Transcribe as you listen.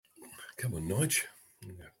Come on, Nige.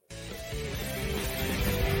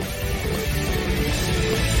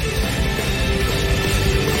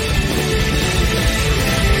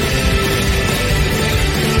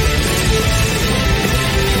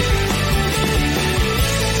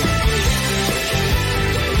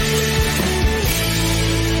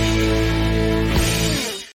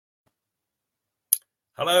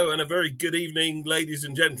 Hello and a very good evening, ladies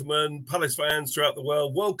and gentlemen, Palace fans throughout the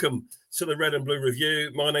world. Welcome to the Red and Blue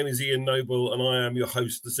Review. My name is Ian Noble and I am your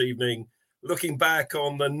host this evening, looking back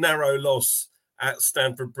on the narrow loss at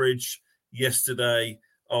Stamford Bridge yesterday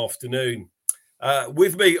afternoon.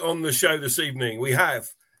 With me on the show this evening, we have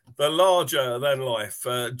the larger-than-life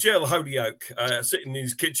Gel Holyoke sitting in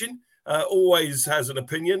his kitchen. Always has an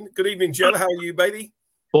opinion. Good evening, Gel. How are you, baby?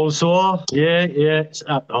 Bonsoir. Yeah.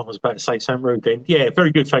 I was about to say something rude then. Yeah,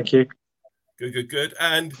 very good, thank you. Good.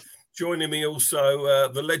 And joining me also,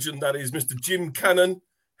 the legend that is Mr. Jim Cannon.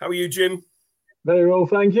 How are you, Jim? Very well,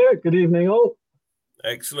 thank you. Good evening, all.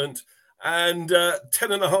 Excellent. And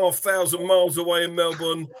 10,500 miles away in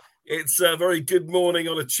Melbourne, it's a very good morning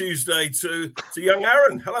on a Tuesday to young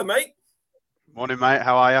Aaron. Hello, mate. Morning, mate.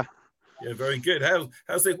 How are you? Yeah, very good.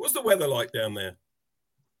 What's the weather like down there?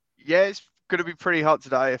 Yeah, it's going to be pretty hot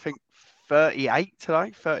today. I think 38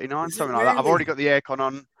 today, 39, something like that. I've already got the aircon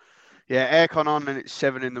on. Yeah, aircon on, and it's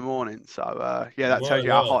 7 in the morning. So, that tells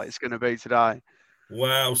you how hot it's going to be today.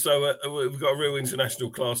 Wow. So we've got a real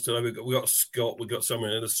international class today. We've got Scott, we've got someone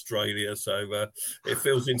in Australia. So it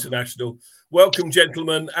feels international. Welcome,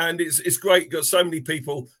 gentlemen. And it's great. Got so many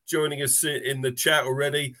people joining us in the chat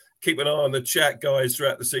already. Keep an eye on the chat, guys,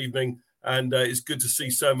 throughout this evening. And it's good to see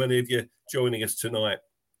so many of you joining us tonight.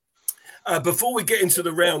 Before we get into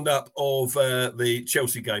the roundup of the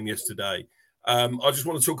Chelsea game yesterday, I just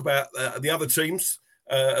want to talk about the other teams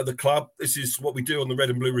at the club. This is what we do on the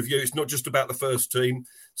Red and Blue Review. It's not just about the first team.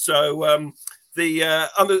 So the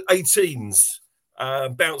under-18s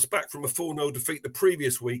bounced back from a 4-0 defeat the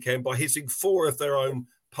previous weekend by hitting 4 of their own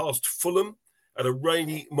past Fulham at a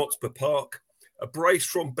rainy Motspur Park. A brace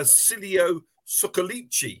from Basilio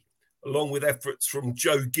Socolici, along with efforts from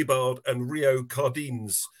Joe Gibbard and Rio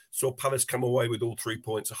Cardines, saw Palace come away with all 3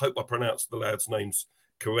 points. I hope I pronounced the lads' names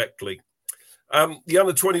correctly. The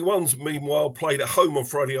under-21s, meanwhile, played at home on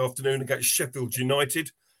Friday afternoon against Sheffield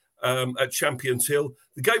United at Champions Hill.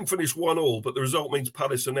 The game finished 1-1, but the result means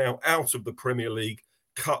Palace are now out of the Premier League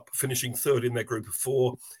Cup, finishing third in their group of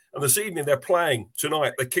 4. And this evening, they're playing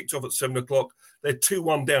tonight. They kicked off at 7 o'clock. They're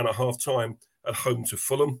 2-1 down at half-time at home to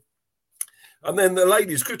Fulham. And then the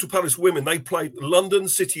ladies, Crystal Palace women, they played London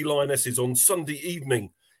City Lionesses on Sunday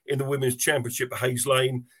evening in the Women's Championship at Hayes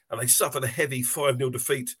Lane, and they suffered a heavy 5-0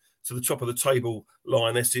 defeat to the top of the table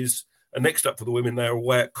Lionesses. And next up for the women, they're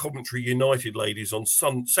away at Coventry United ladies on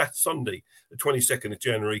Sunday, the 22nd of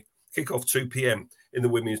January, kick-off 2 p.m. in the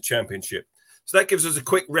Women's Championship. So that gives us a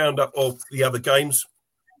quick roundup of the other games.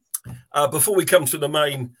 Before we come to the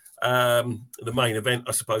main event,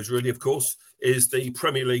 I suppose, really, of course, is the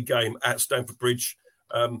Premier League game at Stamford Bridge.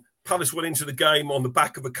 Palace went into the game on the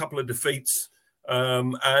back of a couple of defeats.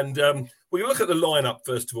 We're going to look at the lineup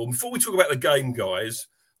first of all. Before we talk about the game, guys,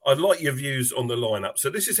 I'd like your views on the lineup. So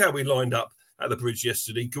this is how we lined up at the Bridge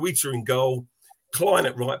yesterday. Guaita in goal, Klein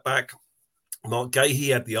at right back, Mark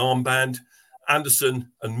Gahey had the armband,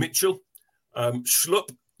 Anderson and Mitchell, Schlupp,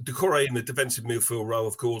 Decore in the defensive midfield row,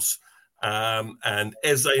 of course, and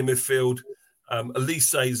Eze in midfield,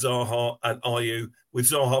 Elise, Zaha and Ayew, with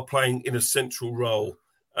Zaha playing in a central role.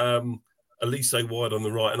 Elise wide on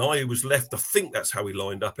the right, and Ayew was left. I think that's how he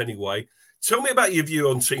lined up anyway. Tell me about your view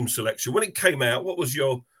on team selection. When it came out, what was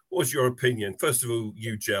your opinion? First of all,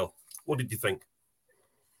 you, Gel, what did you think?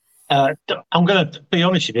 I'm going to be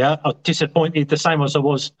honest with you. I'm disappointed, the same as I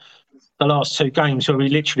was the last 2 games where we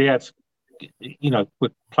literally have, we're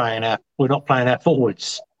not playing our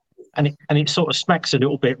forwards, and it sort of smacks a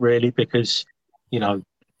little bit really because,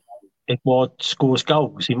 Edouard scores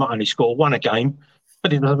goals. He might only score 1 a game,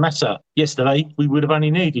 but it doesn't matter. Yesterday, we would have only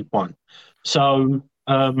needed 1. So,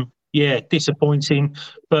 disappointing,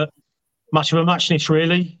 but much of a muchness,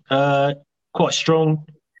 really. Quite strong.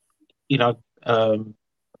 It's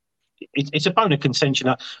a bone of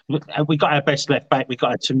contention. We got our best left back. We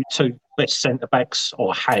got our two best centre backs,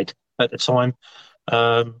 or had at the time.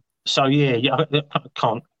 I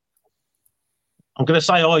can't. I'm going to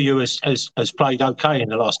say Ayew has played okay in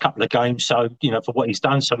the last couple of games. So, for what he's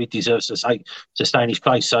done, so he deserves to stay in his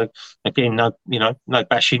place. So, again, no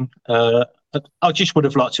bashing. I just would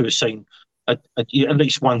have liked to have seen at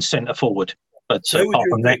least one centre forward. But who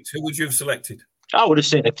would you have selected? I would have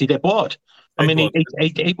selected Edouard. I mean,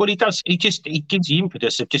 what he does, he gives the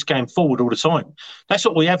impetus of just going forward all the time. That's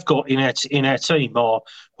what we have got in our team. Are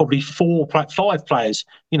probably 5 players.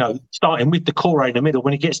 You know, starting with the core in the middle.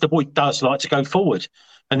 When he gets the ball, he does like to go forward,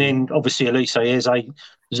 and then obviously Elise, Eze,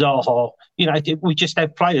 Zaha. You know, we just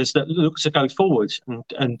have players that look to go forward,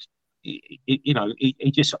 and you know,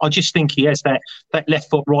 I just think he has that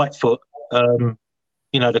left foot, right foot.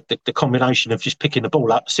 You know, the combination of just picking the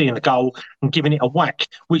ball up, seeing the goal, and giving it a whack,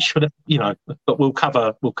 which but we'll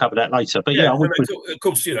cover that later. But of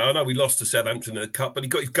course, you know, I know we lost to Southampton in the cup, but he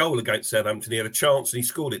got his goal against Southampton. He had a chance and he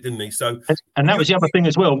scored it, didn't he? So, and that was the other thing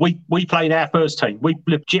as well. We played our first team. We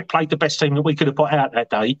legit played the best team that we could have put out that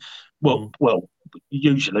day. Well,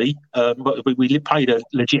 usually, but we played a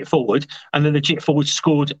legit forward, and the legit forward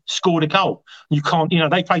scored a goal. You can't, you know,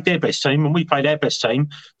 they played their best team, and we played our best team.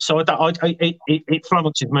 So it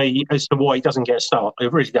flummoxes me as to why he doesn't get a start.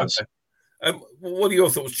 It really does. Okay. What are your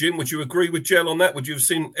thoughts, Jim? Would you agree with Gel on that? Would you have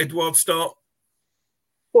seen Edouard start?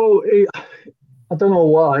 Well, I don't know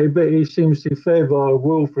why, but he seems to favour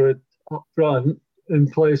Wilfred up front in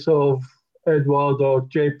place of Edouard or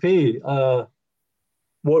JP.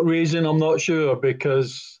 What reason, I'm not sure,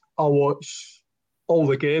 because I watch all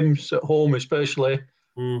the games at home especially,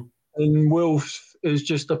 and Wilf is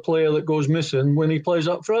just a player that goes missing when he plays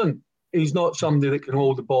up front. He's not somebody that can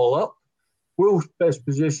hold the ball up. Wilf's best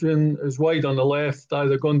position is wide on the left,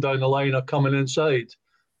 either going down the line or coming inside.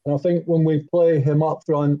 And I think when we play him up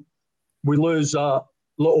front, we lose that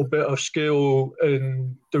little bit of skill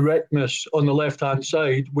and directness on the left-hand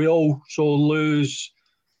side. We also lose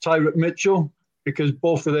Tyrick Mitchell, because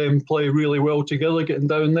both of them play really well together, getting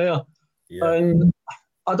down there. Yeah. And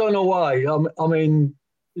I don't know why. I mean,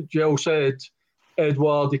 Joe said,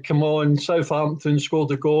 Edouard, he come on, Southampton scored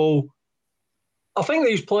a goal. I think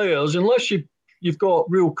these players, unless you've got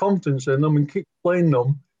real confidence in them and keep playing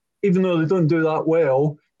them, even though they don't do that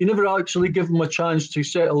well, you never actually give them a chance to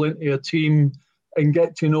settle into a team and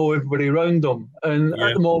get to know everybody around them. And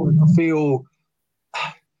at the moment, I feel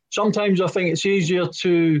sometimes I think it's easier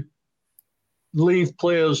to leave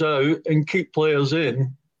players out and keep players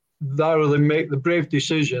in rather than make the brave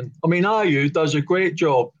decision. I mean, Ayew does a great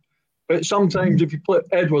job, but sometimes if you put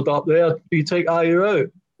Edward up there, you take Ayew out.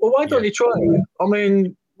 Well, why don't you try it? I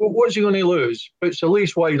mean, what's he going to lose? Puts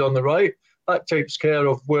Elise wide on the right. That takes care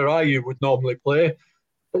of where Ayew would normally play.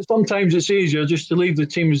 But sometimes it's easier just to leave the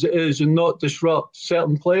team as it is and not disrupt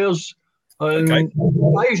certain players. And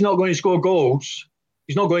Ayew's not going to score goals.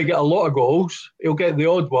 He's not going to get a lot of goals. He'll get the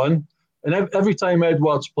odd one. And every time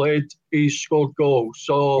Edouard's played, he's scored goals.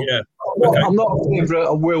 So I'm not a favourite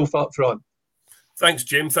of Wilf up front. Thanks,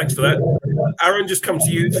 Jim. Thanks for that. Aaron, just come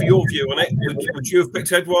to you for your view on it. Would you have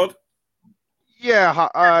picked Edouard?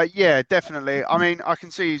 Yeah, definitely. I mean, I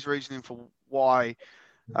can see his reasoning for why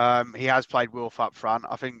he has played Wilf up front.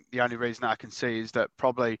 I think the only reason that I can see is that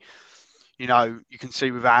probably, you know, you can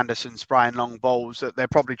see with Anderson spraying long balls that they're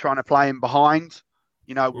probably trying to play him behind.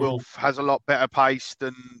 You know, Wilf has a lot better pace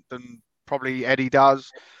than probably Eddie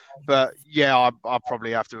does. But yeah, I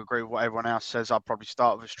probably have to agree with what everyone else says. I'd probably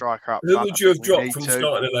start with a striker up front. Who would you have dropped from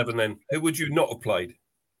starting 11 then? Who would you not have played?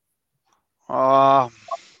 It's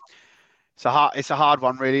a hard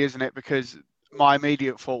one, really, isn't it? Because my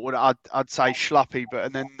immediate thought would I'd say Schluppy,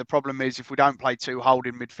 and then the problem is if we don't play 2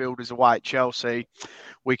 holding midfielders away at Chelsea,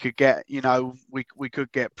 we could get we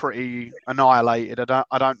could get pretty annihilated.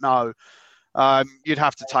 I don't know. You'd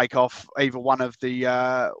have to take off either one of the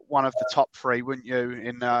top 3, wouldn't you?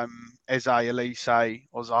 In Eze, Elise,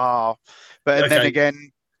 or Zaha. But then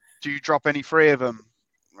again, do you drop any 3 of them?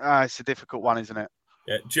 It's a difficult one, isn't it?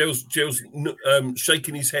 Yeah, Gil's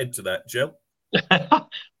shaking his head to that. Gil.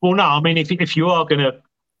 Well, no, I mean, if you are gonna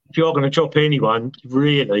drop anyone,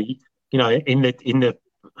 really, you know, in the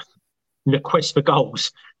quest for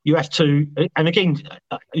goals, you have to. And again,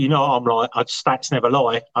 you know, I'm like, stats never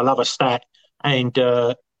lie. I love a stat. And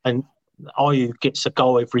Ayew gets a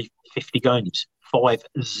goal every 50 games, 50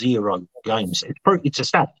 games. It's a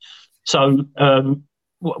stat. So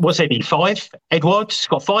what's Eddie, 5? Edouard's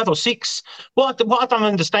got 5 or 6. What I don't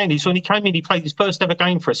understand is when he came in, he played his first ever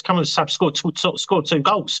game for us. Come on, sub, scored 2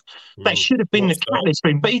 goals. That should have been the catalyst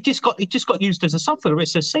for him, but he just got used as a sub for the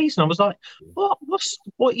rest of the season. I was like,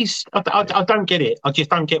 what is? I don't get it. I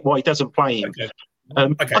just don't get why he doesn't play him.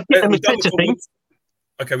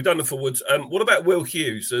 Okay, we've done the forwards. What about Will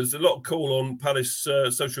Hughes? There's a lot of call on Palace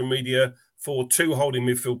social media for 2 holding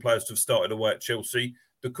midfield players to have started away at Chelsea.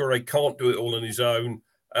 Doucouré can't do it all on his own.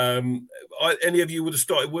 Any of you would have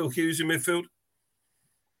started Will Hughes in midfield?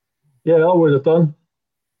 Yeah, I would have done.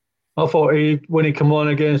 I thought when he came on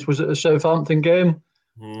against, was it the Southampton game?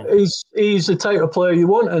 He's the type of player you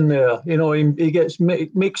want in there. You know, he gets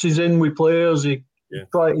mixes in with players.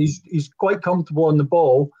 He's quite comfortable on the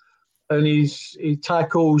ball, and he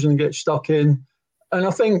tackles and gets stuck in. And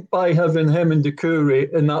I think by having him and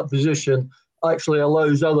Doucouré in that position actually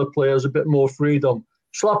allows other players a bit more freedom.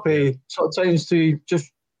 Schluppy sort of tends to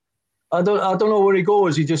just, I don't know where he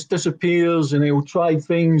goes. He just disappears and he'll try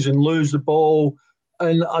things and lose the ball.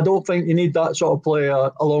 And I don't think you need that sort of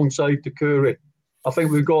player alongside Doucouré. I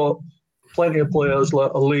think we've got plenty of players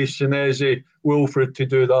like Elise, Senesi, Wilfred to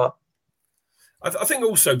do that. I think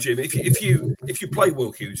also, Jim, if you play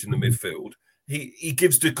Will Hughes in the midfield, he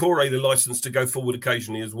gives Doucouré the licence to go forward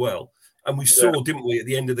occasionally as well. And we saw, didn't we, at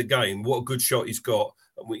the end of the game, what a good shot he's got.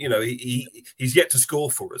 You know, he's yet to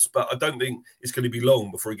score for us, but I don't think it's going to be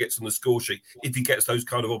long before he gets on the score sheet if he gets those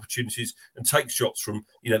kind of opportunities and takes shots from,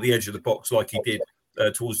 the edge of the box like he did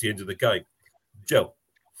towards the end of the game. Jill.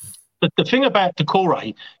 The thing about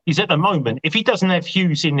Doucouré is at the moment, if he doesn't have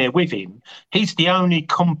Hughes in there with him, he's the only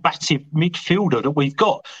combative midfielder that we've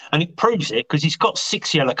got. And it proves it because he's got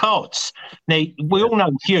 6 yellow cards. Now, we all know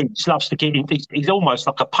Hughes loves to get in. He's almost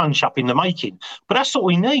like a punch up in the making. But that's what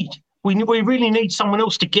we need. We really need someone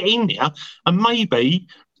else to get in there. And maybe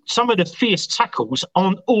some of the fierce tackles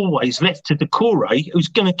aren't always left to Doucouré, who's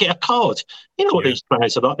going to get a card. You know what these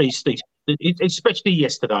players are like, these, especially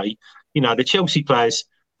yesterday, the Chelsea players.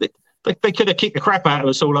 They could have kicked the crap out of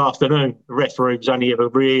us all afternoon. The referee was only ever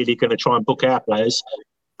really going to try and book our players.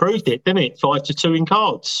 Proved it, didn't it? 5-2 in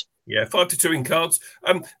cards. Yeah, 5-2 in cards.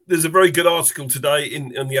 There's a very good article today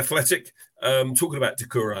in The Athletic talking about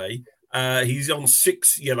Doucouré. He's on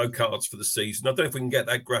 6 yellow cards for the season. I don't know if we can get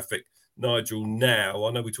that graphic, Nigel, now.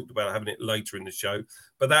 I know we talked about having it later in the show.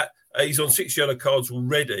 But that he's on 6 yellow cards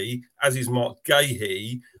already, as is Mark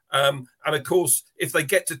Gahey. And, of course, if they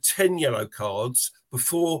get to 10 yellow cards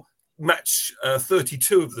before match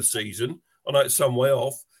 32 of the season. I know it's some way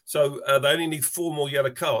off. So they only need 4 more yellow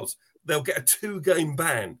cards. They'll get a 2-game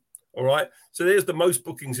ban. All right. So there's the most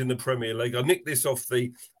bookings in the Premier League. I nicked this off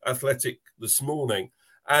The Athletic this morning.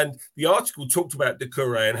 And the article talked about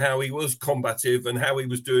Doucouré and how he was combative and how he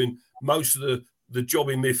was doing most of the job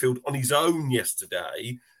in midfield on his own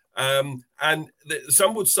yesterday.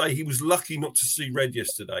 Some would say he was lucky not to see red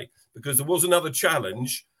yesterday because there was another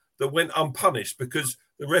challenge that went unpunished because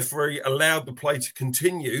the referee allowed the play to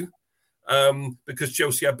continue because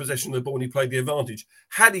Chelsea had possession of the ball and he played the advantage.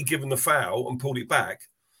 Had he given the foul and pulled it back,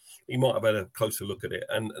 he might have had a closer look at it.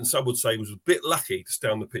 And some would say he was a bit lucky to stay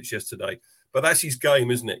on the pitch yesterday. But that's his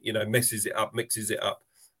game, isn't it? Messes it up, mixes it up.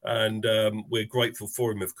 And we're grateful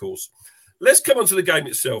for him, of course. Let's come on to the game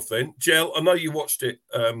itself then. Jel, I know you watched it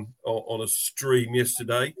on a stream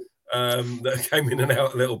yesterday. That came in and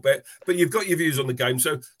out a little bit, but you've got your views on the game.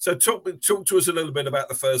 So talk to us a little bit about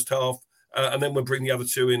the first half, and then we'll bring the other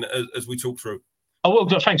two in as we talk through. Oh,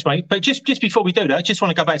 well, thanks, mate. But just before we do that, I just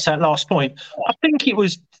want to go back to that last point. I think it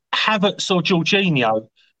was Havertz or Jorginho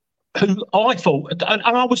who I thought, and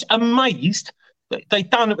I was amazed that he'd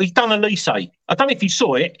done Elise. I don't know if you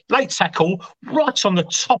saw it, late tackle, right on the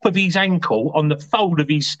top of his ankle, on the fold of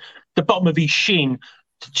the bottom of his shin.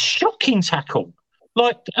 Shocking tackle.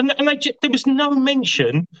 There was no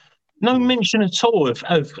mention at all of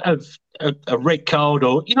a red card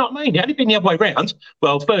or, you know what I mean? Had it been the other way round,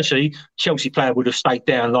 well, firstly, Chelsea player would have stayed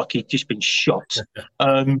down like he'd just been shot.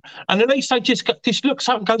 And at least they just looks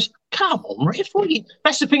up and goes, come on, ref.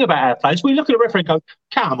 That's the thing about our players. We look at the referee and go,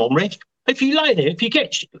 come on, ref. If you lay there, if you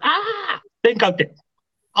get, then go down.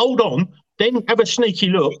 Hold on, then have a sneaky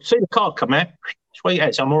look, see the card come out. Sweet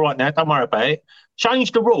as, I'm all right now, don't worry about it.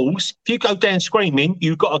 Change the rules. If you go down screaming,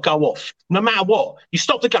 you've got to go off. No matter what. You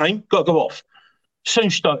stop the game, got to go off.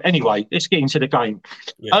 Soon stop. Anyway, let's get into the game.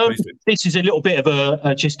 Yeah, this is a little bit of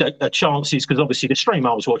a chances because obviously the stream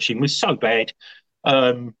I was watching was so bad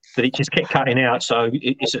that it just kept cutting out. So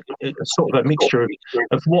it's a sort of a mixture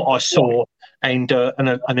of what I saw and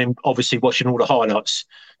then obviously watching all the highlights.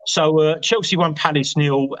 So Chelsea won Palace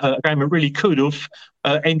 0. A game that really could have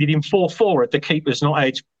ended in 4-4 if the keeper's not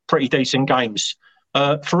had pretty decent games.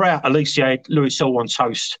 Throughout, Elise had Louis Saul on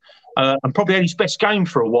toast and probably had his best game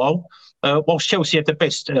for a while. Whilst Chelsea had the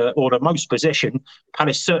best or the most possession,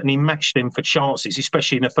 Palace certainly matched them for chances,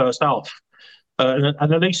 especially in the first half. And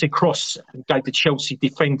Elise Cross gave the Chelsea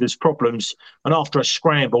defenders problems. And after a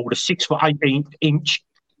scramble, the 6'8"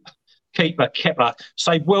 keeper Kepler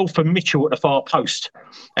saved well from Mitchell at the far post.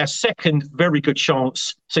 Our second very good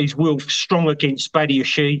chance sees Wilf strong against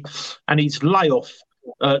Badiashile and his layoff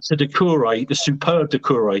to Doucouré, the superb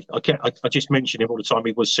Doucouré. I just mentioned him all the time.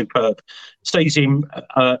 He was superb. Sees him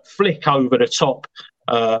flick over the top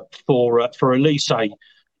for Elise,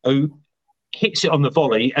 who hits it on the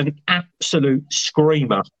volley, an absolute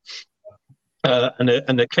screamer. And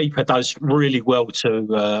the keeper does really well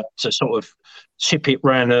to sort of chip it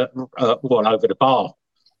round over the bar.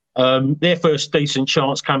 Their first decent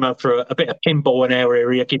chance came out for a bit of pinball in our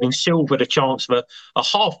area, giving Silva the chance for a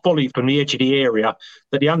half volley from the edge of the area.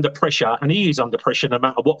 That under pressure, and he is under pressure no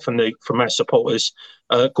matter what from our supporters.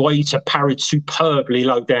 Guaita parried superbly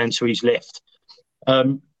low down to his left.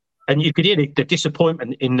 And you could hear the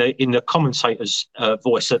disappointment in the commentator's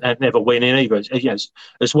voice at never winning either,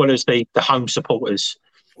 as well as the home supporters.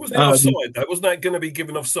 Wasn't it offside though? Wasn't that going to be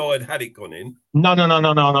given offside had it gone in?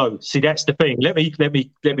 No. See, that's the thing. Let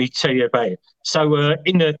me tell you about it. So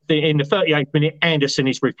in the 38th minute, Anderson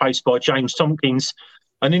is replaced by James Tomkins,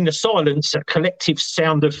 and in the silence, a collective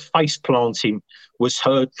sound of face planting was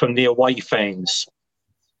heard from the away fans.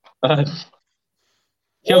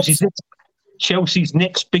 Chelsea's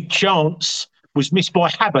next big chance was missed by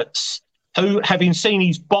Havertz, who, having seen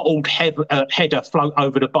his bottled header float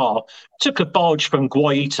over the bar, took a barge from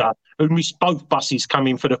Guaita, who missed both buses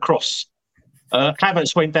coming for the cross.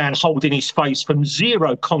 Havertz went down holding his face from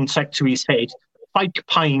zero contact to his head, fake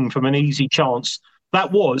pain from an easy chance.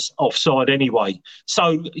 That was offside anyway.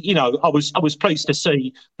 So, I was pleased to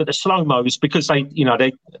see that the slow-mos, because they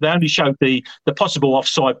only showed the possible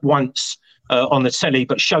offside once, on the telly,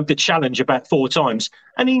 but showed the challenge about 4 times,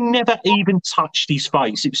 and he never even touched his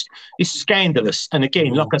face. It's scandalous. And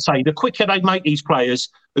again, like I say, the quicker they make these players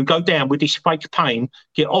who go down with this fake pain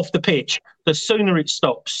get off the pitch, the sooner it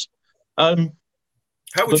stops.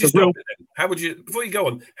 How would you stop it then? How would you, before you go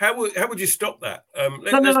on, how would you stop that?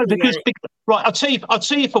 Because right, I'll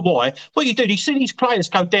tell you for why. What you do, you see these players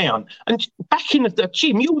go down, and back in the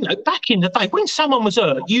Jim, back in the day when someone was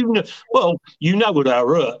hurt, you know they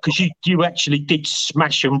were hurt because you actually did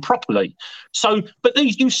smash them properly. So, but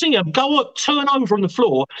these you see them go up, turn over on the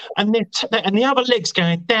floor, and and the other leg's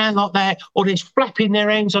going down like that, or they're flapping their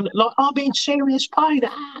hands on it like, I'm in serious pain.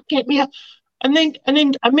 Get me up. And then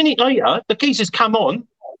a minute later, the geezers come on.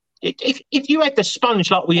 If you had the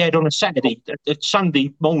sponge like we had on a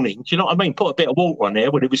Sunday morning, do you know what I mean? Put a bit of water on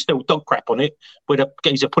there where there was still dog crap on it, where the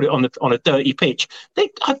geezer put it on a dirty pitch. They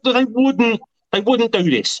wouldn't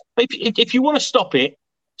do this. If you want to stop it,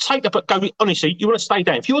 go. Honestly, you want to stay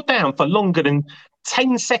down. If you're down for longer than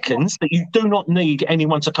 10 seconds, that you do not need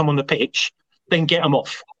anyone to come on the pitch, then get them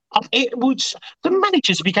off. The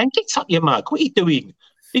managers would be going, get up your mug. What are you doing?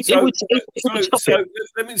 So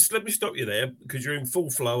let me stop you there because you're in full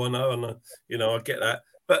flow. I know, I get that.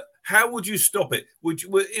 But how would you stop it?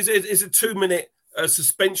 Is a 2-minute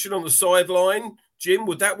suspension on the sideline, Jim?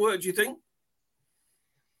 Would that work? Do you think?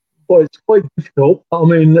 Well, it's quite difficult. I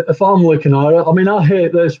mean, if I'm looking at it, I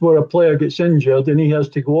hate this where a player gets injured and he has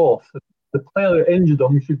to go off. The player that injured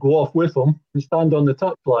him should go off with him and stand on the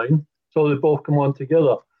touchline so they both come on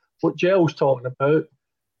together. What Gel's talking about.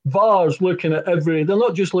 VAR's looking at they're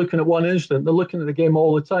not just looking at one instant, they're looking at the game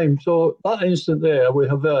all the time. So that instant there with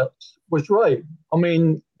Havertz was right. I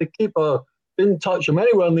mean, the keeper didn't touch him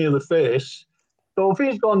anywhere near the face. So if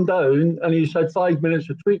he's gone down and he's had 5 minutes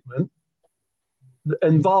of treatment,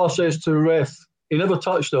 and VAR says to the ref, he never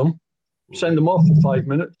touched him, send him off for 5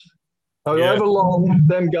 minutes. However long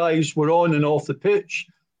them guys were on and off the pitch,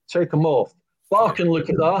 take them off. VAR can look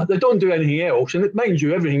at that. They don't do anything else. And mind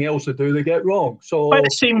you, everything else they do, they get wrong. So like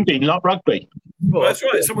sin bin, like rugby. Well, that's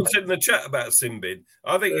right. Someone said in the chat about sin bin.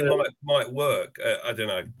 I think it might work. I don't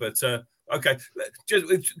know. But, okay.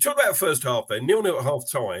 Just talk about the first half then. 0-0 at half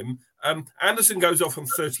time. Anderson goes off on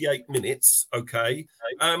 38 minutes. Okay.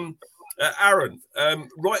 Aaron,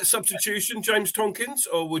 right substitution, James Tomkins,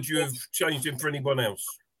 or would you have changed him for anyone else?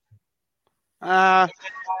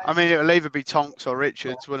 It'll either be Tonks or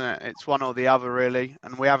Richards, wouldn't it? It's one or the other, really.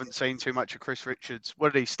 And we haven't seen too much of Chris Richards.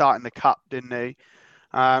 What did he start in the cup, didn't he?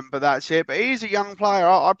 But that's it. But he's a young player.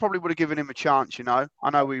 I probably would have given him a chance, I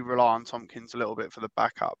know we rely on Tomkins a little bit for the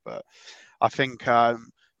backup, but I think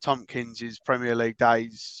Tomkins' Premier League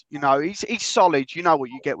days, he's solid. You know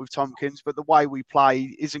what you get with Tomkins, but the way we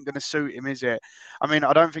play isn't going to suit him, is it?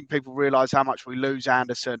 I don't think people realise how much we lose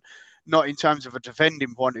Anderson. Not in terms of a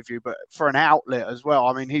defending point of view, but for an outlet as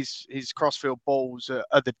well. His crossfield balls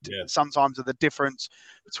sometimes are the difference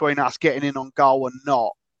between us getting in on goal and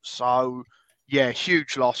not. So,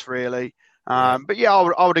 huge loss really. But I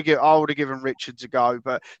would have given Richards a go.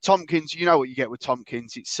 But Tomkins, you know what you get with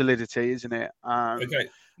Tomkins? It's solidity, isn't it? Okay,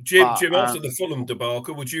 Jim. After the Fulham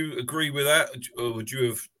debacle, would you agree with that, or would you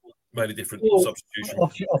have made a different substitution?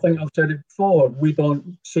 I think I've said it before. We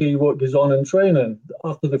don't see what goes on in training.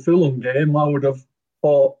 After the Fulham game, I would have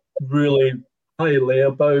thought really highly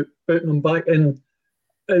about putting them back in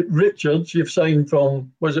Richards, you've signed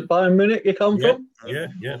from, was it Bayern Munich you come from? Yeah.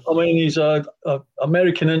 I mean, he's a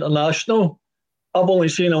American international. I've only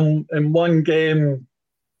seen him in one game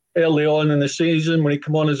early on in the season when he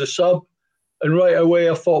came on as a sub. And right away,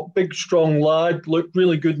 I thought, big, strong lad, looked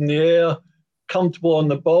really good in the air, comfortable on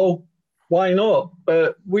the ball. Why not?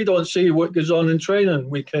 But we don't see what goes on in training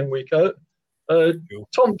week in, week out.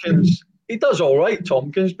 Tompkins, he does all right,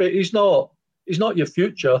 Tompkins, but he's not your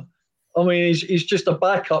future. I mean, he's just a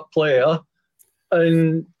backup player.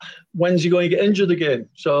 And when's he going to get injured again?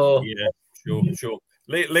 So yeah, sure.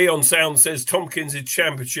 Leon Sound says Tompkins is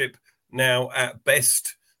championship now at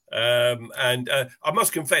best. And I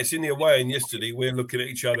must confess, in the away and yesterday, we're looking at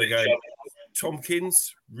each other going,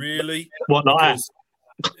 Tompkins, really? What not?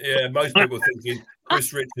 Yeah, most people are thinking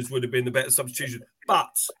Chris Richards would have been the better substitution.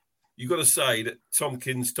 But you've got to say that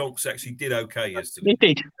Tonks actually did okay yesterday. He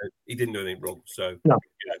did. He didn't do anything wrong. So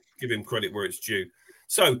give him credit where it's due.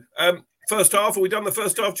 So, first half, have we done the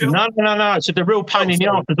first half, John? No. So the real pain in the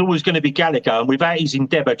arse is always going to be Gallagher. And without his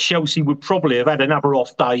endeavour, Chelsea would probably have had another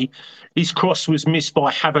off day. His cross was missed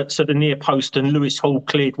by Havertz at the near post, and Lewis Hall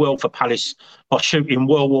cleared well for Palace by shooting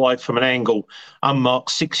well wide from an angle,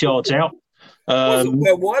 unmarked 6 yards out. It wasn't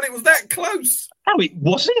well wide, it was that close. No, it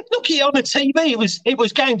wasn't. Look at it on the TV. It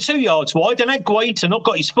was going 2 yards wide, and had Guaita not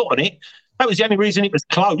got his foot on it. That was the only reason it was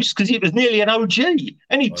close, because it was nearly an OG.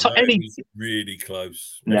 It was really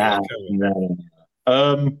close. No.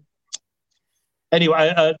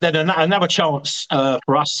 Anyway, then another chance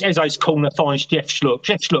for us. Eze's corner finds Jeff Schlupp.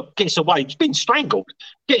 Jeff Schlupp gets away. He's been strangled.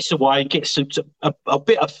 Gets away, gets a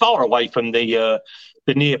bit far away from the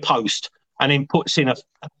near post, and then puts in a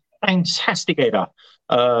fantastic header.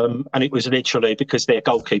 And it was literally because their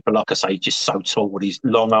goalkeeper, like I say, just so tall with his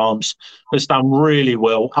long arms, has done really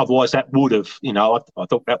well. Otherwise, that would have, I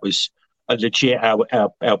thought that was a legit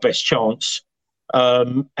our best chance.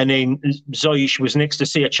 And then Ziyech was next to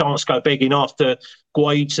see a chance go begging after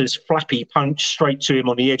Guaita's flappy punch straight to him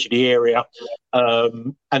on the edge of the area.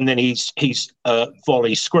 And then his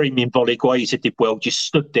screaming volley, Guaita did well, just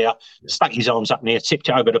stood there, stuck his arms up in the air, tipped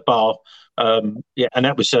it over the bar. And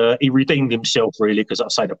that was he redeemed himself really, because I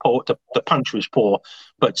say the punch was poor,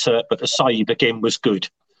 but the save again was good,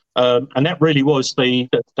 and that really was the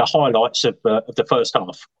highlights of the first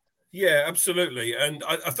half. Yeah, absolutely. And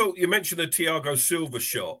I thought you mentioned the Thiago Silva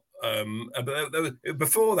shot. But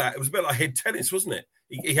before that, it was a bit like head tennis, wasn't it?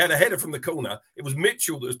 He had a header from the corner. It was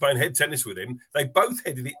Mitchell that was playing head tennis with him. They both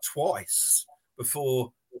headed it twice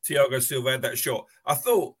before Thiago Silva had that shot. I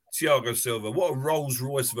thought Thiago Silva, what a Rolls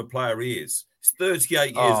Royce of a player he is. He's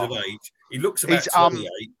 38 years of age. He looks about 28.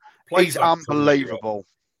 He's unbelievable.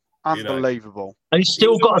 Unbelievable. And he's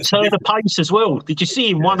still got a turn of pace as well. Did you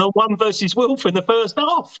see him 1-on-1 versus Wilf in the first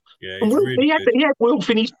half? Yeah, he had Wilf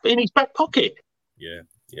in his back pocket. Yeah,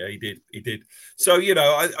 he did. So,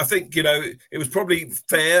 I think, it was probably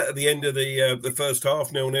fair at the end of the first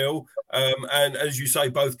half, 0-0. And as you say,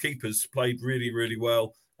 both keepers played really, really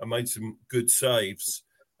well and made some good saves.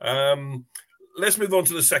 Let's move on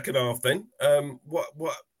to the second half then.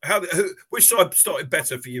 Which side started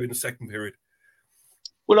better for you in the second period?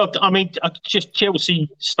 Well, just Chelsea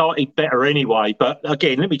started better anyway. But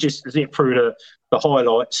again, let me just zip through the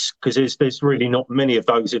highlights, because there's really not many of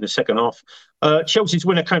those in the second half. Chelsea's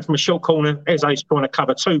winner came from a short corner. Eze's trying to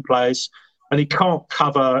cover two players, and he can't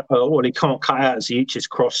cover, he can't cut out Ziyech's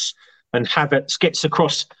cross, and Havertz gets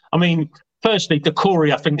across. Firstly,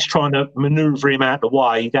 Decore, I think, is trying to manoeuvre him out of the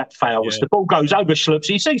way. That fails. Yeah. The ball goes over Schlupp.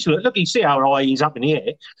 So you see Schlupp, look, you see how high he's up in the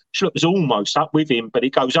air. Schlupp is almost up with him, but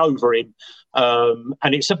it goes over him.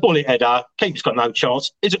 And it's a bullet header. Keeper's got no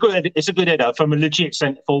chance. It's a good header from a legit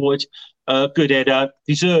centre forward. Good header.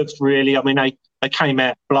 Deserved, really. They came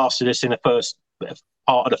out, blasted us in the first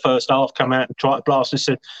part of the first half, come out and tried to blast us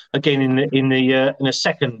again in the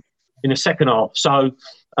second half. So,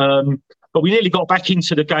 but we nearly got back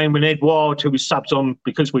into the game when Edouard, who was subbed on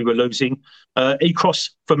because we were losing, he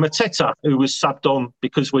crossed for Mateta, who was subbed on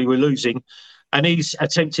because we were losing. And he's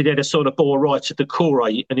attempted at a sort of ball right to Decore,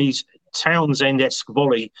 and his Townsend-esque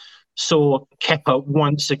volley saw Kepa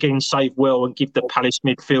once again save well and give the Palace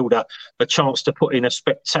midfielder a chance to put in a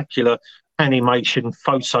spectacular animation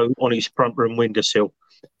photo on his front room windowsill.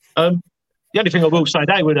 The only thing I will say,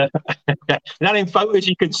 they were that in photos,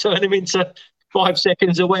 you can turn him into 5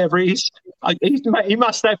 seconds or whatever he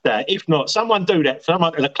must have that. If not, someone do that.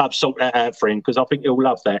 Someone at the club sort that out for him, because I think he'll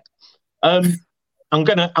love that. I'm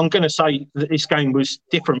gonna say that this game was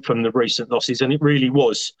different from the recent losses, and it really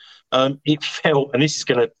was. It felt, and this is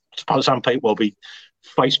gonna, some people will be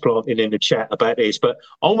face planting in the chat about this, but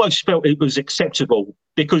I almost felt it was acceptable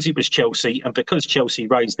because it was Chelsea and because Chelsea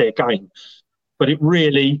raised their game. but it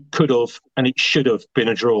really could have and it should have been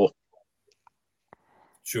a draw.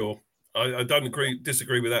 Sure. I don't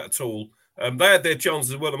disagree with that at all. They had their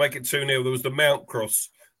chances as well to make it 2-0. There was the Mount cross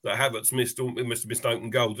that Havertz missed open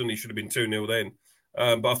goal, didn't he? Should have been 2-0 then.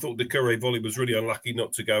 But I thought the Doucouré volley was really unlucky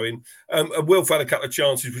not to go in. Wilf had a couple of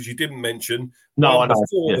chances, which you didn't mention. No, I know.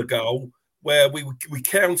 Before the goal, where we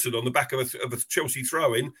countered on the back of a Chelsea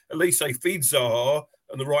throw-in. Elise feeds Zaha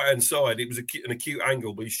on the right-hand side. It was an acute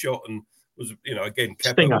angle, but he shot and was, again,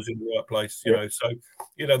 Kepa was in the right place, So,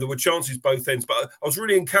 there were chances both ends. But I was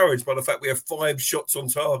really encouraged by the fact we have 5 shots on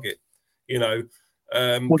target, Well,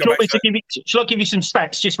 shall I give you some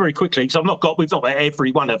stats just very quickly? Because we've not got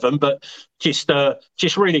every one of them, but just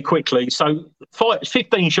really quickly. So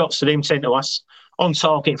 15 shots to them sent to us, on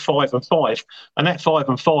target 5 and 5, and that 5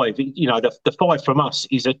 and 5, the 5 from us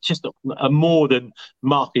is just a more than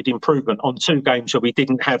marked improvement on 2 games where we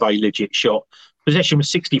didn't have a legit shot. Possession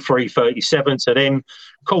was 63-37 to them,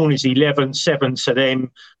 corners 11-7 to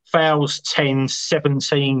them, fouls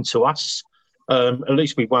 10-17 to us. At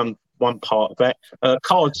least we won one part of that.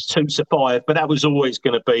 Cards 2-5, but that was always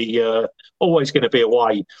going to be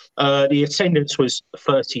away. The attendance was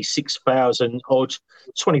 36,000 odd,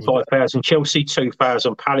 25,000 Chelsea,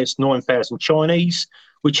 2,000 Palace, 9,000 Chinese,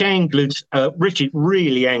 which angered Richard,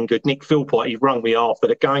 really angered Nick Philpott. He rung me after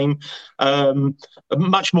the game. He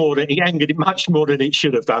angered it much more than it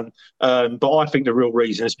should have done. But I think the real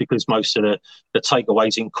reason is because most of the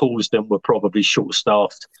takeaways in Causden were probably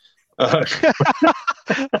short-staffed. That's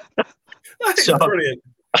brilliant.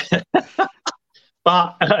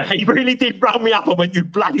 But he really did run me up and went, you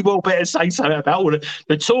bloody well better say something about all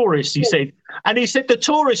the tourists, he said. And he said the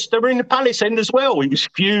tourists, they're in the Palace end as well. He was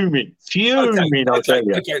fuming, I'll tell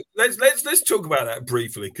you. Okay, let's talk about that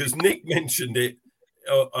briefly, because Nick mentioned it.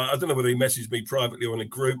 I don't know whether he messaged me privately or in a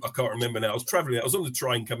group. I can't remember now. I was on the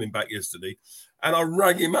train coming back yesterday, and I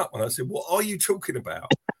rang him up and I said, what are you talking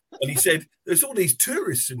about? And he said, there's all these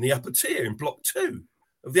tourists in the upper tier, in block 2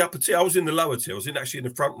 of the upper tier. I was in the lower tier. I was actually in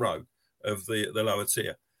the front row of the lower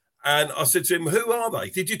tier. And I said to him, who are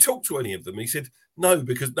they? Did you talk to any of them? He said, no,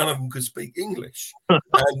 because none of them could speak English.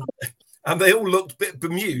 and they all looked a bit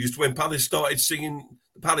bemused when Palace started singing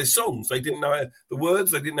the Palace songs. They didn't know the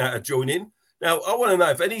words. They didn't know how to join in. Now, I want to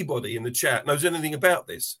know if anybody in the chat knows anything about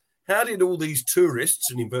this. How did all these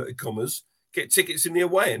tourists, in inverted commas, get tickets in the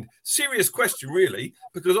away end? Serious question, really,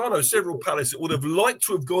 because I know several Palace that would have liked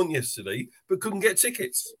to have gone yesterday but couldn't get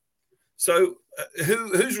tickets. So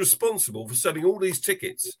who's responsible for selling all these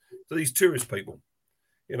tickets to these tourist people?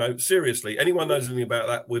 Seriously, anyone knows anything about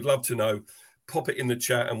that, we'd love to know. Pop it in the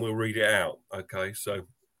chat and we'll read it out. Okay, so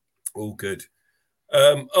all good.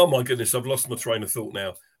 Oh, my goodness, I've lost my train of thought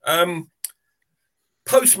now.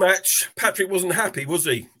 Post-match, Patrick wasn't happy, was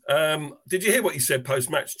he? Did you hear what he said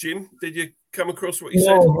post-match, Jim? Did you come across what he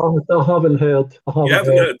said? No, I haven't heard. You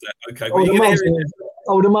haven't heard that? Okay. Well,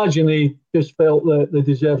 I would imagine he just felt that they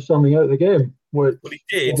deserved something out of the game. Well, he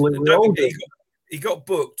did. He got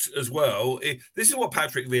booked as well. This is what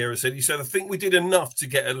Patrick Vieira said. He said, I think we did enough to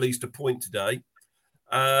get at least a point today.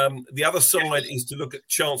 The other side is to look at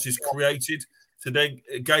chances created. Today,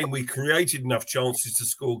 again, we created enough chances to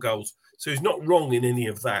score goals. So he's not wrong in any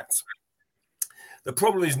of that. The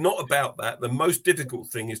problem is not about that. The most difficult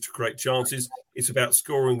thing is to create chances. It's about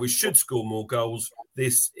scoring. We should score more goals.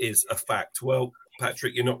 This is a fact. Well,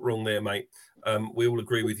 Patrick, you're not wrong there, mate. We all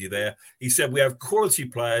agree with you there. He said we have quality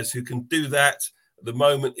players who can do that. At the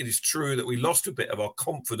moment, it is true that we lost a bit of our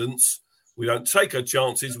confidence. We don't take our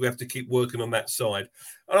chances. We have to keep working on that side.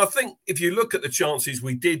 And I think if you look at the chances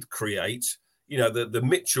we did create, the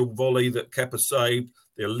Mitchell volley that Kepa saved,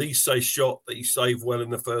 the Elise shot that he saved well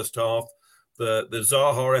in the first half, the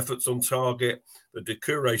Zaha efforts on target, the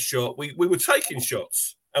Doucouré shot. We were taking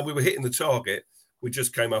shots and we were hitting the target. We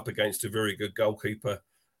just came up against a very good goalkeeper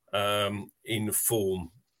in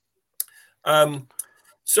form.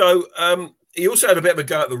 He also had a bit of a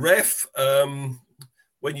go at the ref.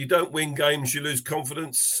 When you don't win games, you lose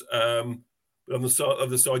confidence. But on the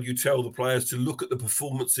other side, you tell the players to look at the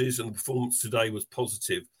performances, and the performance today was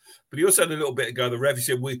positive. But he also had a little bit ago. The ref, he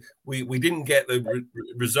said, we didn't get the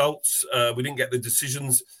results. We didn't get the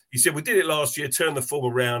decisions. He said, we did it last year, turn the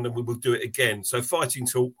form around, and we will do it again. So fighting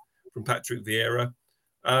talk from Patrick Vieira.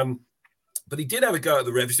 But he did have a go at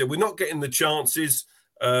the ref. He said, we're not getting the chances.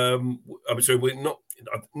 I'm sorry, we're not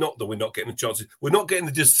that we're not getting the chances. We're not getting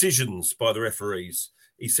the decisions by the referees.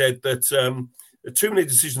 He said that too many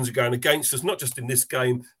decisions are going against us, not just in this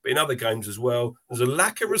game, but in other games as well. There's a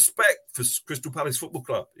lack of respect for Crystal Palace Football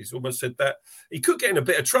Club. He's almost said that. He could get in a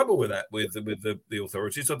bit of trouble with that with the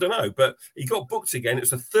authorities. I don't know, but he got booked again. It's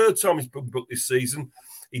the third time he's been booked this season.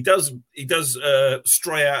 He does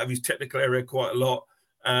stray out of his technical area quite a lot.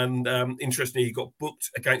 And interestingly, he got booked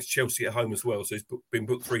against Chelsea at home as well. So he's been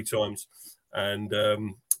booked 3 times. And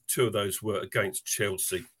 2 of those were against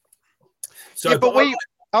Chelsea. So, yeah, but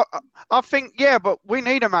I think, but we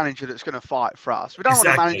need a manager that's going to fight for us. We don't want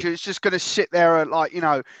a manager that's just going to sit there and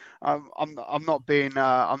I'm not being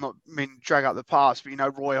drag out the past,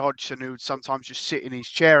 but Roy Hodgson, who would sometimes just sit in his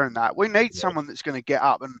chair and that. We need someone that's going to get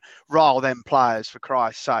up and rile them players, for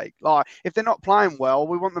Christ's sake. Like, if they're not playing well,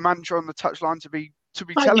 we want the manager on the touchline to be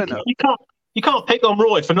telling them. You can't pick on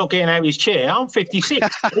Roy for not getting out of his chair. I'm 56.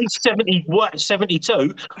 He's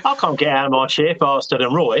 72. I can't get out of my chair faster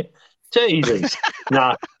than Roy. Jesus.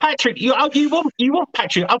 No, Patrick, you want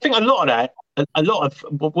Patrick. I think a lot of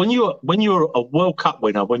when you're a World Cup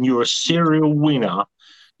winner, when you're a serial winner,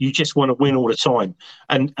 you just want to win all the time.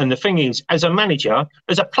 And the thing is, as a manager,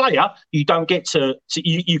 as a player, you don't get to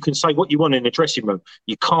you can say what you want in the dressing room.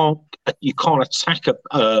 You can't attack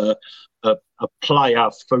a player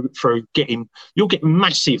through you'll get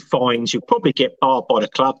massive fines. You'll probably get barred by the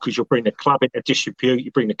club because you'll bring the club into disrepute.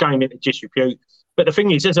 You bring the game into disrepute. But the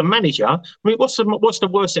thing is, as a manager, I mean, what's the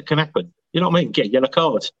worst that can happen? You know what I mean? Get a yellow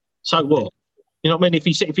card. So what? You know what I mean?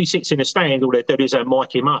 If he sits in a stand, all they do is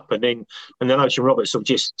mic him up, and then Ocean Roberts will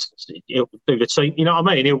he'll do the team. You know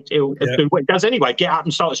what I mean? He'll do what he does anyway. Get up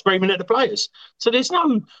and start screaming at the players. So there's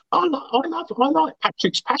no. I like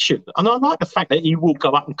Patrick's passion, and I like the fact that he will go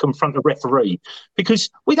up and confront the referee, because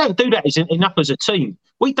we don't do that enough as a team.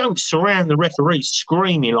 We don't surround the referee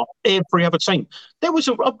screaming like every other team. There was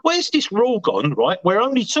where's this rule gone, right? Where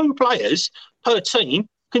only 2 players per team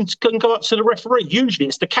can go up to the referee. Usually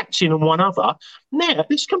it's the captain and one other. Now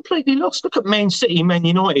it's completely lost. Look at Man City, Man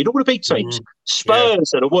United, all the big teams.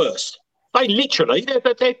 Spurs are the worst. They literally,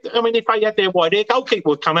 I mean, if they had their way, their goalkeeper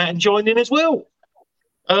would come out and join in as well.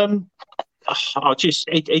 The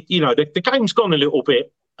game's gone a little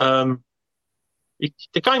bit.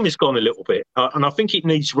 The game has gone a little bit, and I think it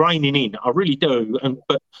needs reining in. I really do.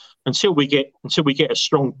 But until we get a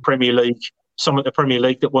strong Premier League, someone at the Premier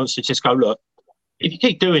League that wants to just go, look, if you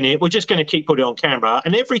keep doing it, we're just going to keep putting it on camera.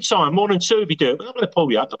 And every time, more than 2 of you do it, we're not going to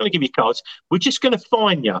pull you up, not going to give you cards. We're just going to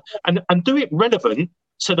fine you and do it relevant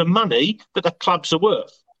to the money that the clubs are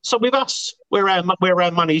worth. So with us, where our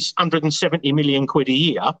money's 170 million quid a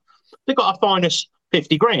year, they've got to fine us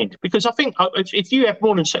 50 grand. Because I think if you have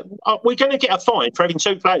more than... we're going to get a fine for having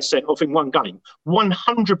 2 players sent off in one game.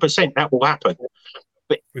 100% that will happen.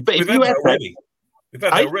 But if you have already. We've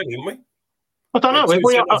had that already, haven't we? I don't know.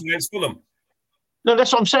 We are against Fulham. No,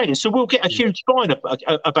 that's what I'm saying. So we'll get a huge fine about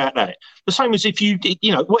that. The same as if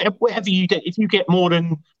whatever you do, if you get more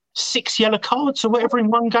than 6 yellow cards or whatever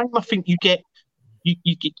in one game, I think you get a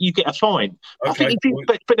fine. Okay. I think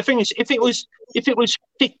but the thing is, if it was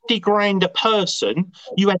 50 grand a person,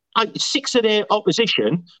 you had 6 of their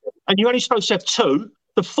opposition, and you're only supposed to have 2.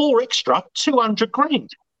 The 4 extra, 200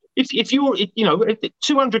 grand. If you're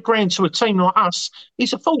 200 grand to a team like us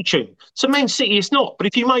is a fortune. To Man City, it's not. But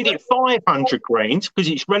if you made it 500 grand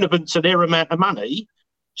because it's relevant to their amount of money,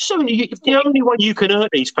 so the only way you can hurt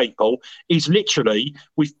these people is literally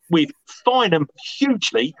with fine them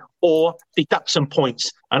hugely or deduct some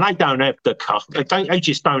points. And they don't have they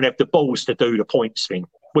just don't have the balls to do the points thing.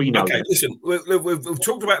 We know. Okay, listen, we've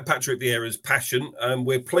talked about Patrick Vieira's passion.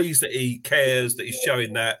 We're pleased that he cares, that he's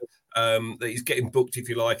showing that he's getting booked, if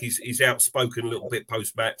you like. He's outspoken a little bit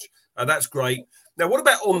post-match. That's great. Now, what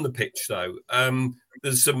about on the pitch, though?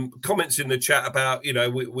 There's some comments in the chat about,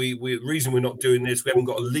 the reason we're not doing this, we haven't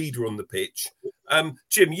got a leader on the pitch.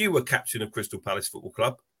 Jim, you were captain of Crystal Palace Football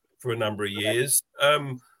Club for a number of years.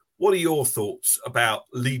 What are your thoughts about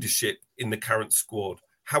leadership in the current squad?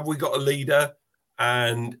 Have we got a leader?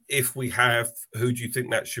 And if we have, who do you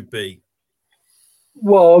think that should be?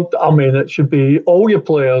 Well, I mean, it should be all your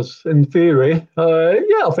players in theory. I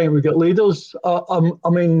think we got leaders.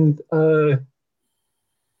 Gehi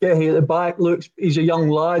at the back he's a young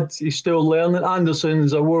lad. He's still learning.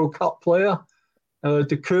 Anderson's a World Cup player.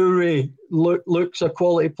 Doucouré looks a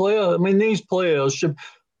quality player. I mean, these players should...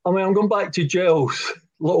 I'm going back to Gell's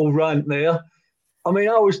little rant there. I mean,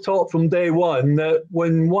 I was taught from day one that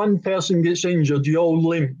when one person gets injured, you all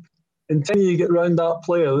limp. Until you get round that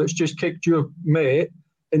player that's just kicked your mate,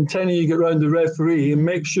 until you get round the referee and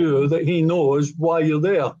make sure that he knows why you're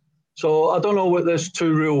there. So I don't know what this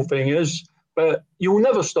 2-rule thing is, but you'll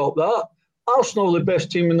never stop that. Arsenal are the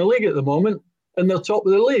best team in the league at the moment, and they're top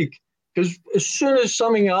of the league. because as soon as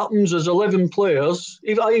something happens, there's 11 players.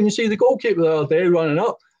 I even see the goalkeeper the other day running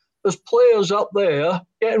up. There's players up there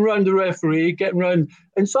getting around the referee, getting around.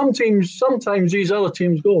 And sometimes these other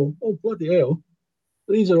teams go, oh, bloody hell,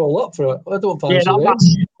 these are all up for it. I don't fancy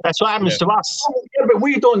it. That's what happens to us. Yeah, but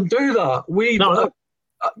we don't do that.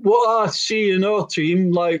 What I see in our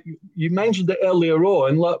team, like you mentioned it earlier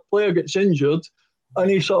on, like player gets injured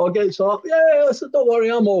and he sort of gets up, yeah, I said, don't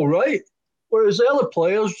worry, I'm all right. Whereas the other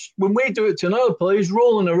players, when we do it to another player, he's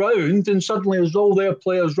rolling around and suddenly there's all their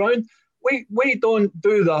players round. We don't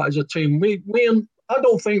do that as a team. I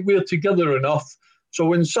don't think we're together enough. So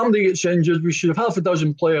when somebody gets injured, we should have half a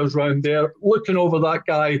dozen players round there looking over that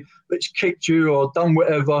guy that's kicked you or done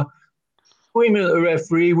whatever, screaming at the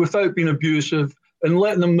referee without being abusive and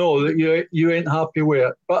letting them know that you ain't happy with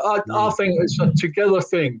it. But I think it's a together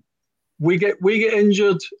thing. We get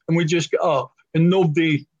injured and we just get up and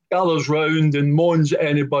nobody gathers round and moans at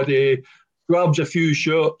anybody, grabs a few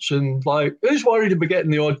shirts and like, who's worried about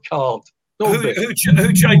getting the odd card? Who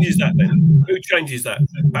changes that then? Who changes that?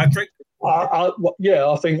 Patrick? I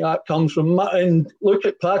think that comes from Matt. And look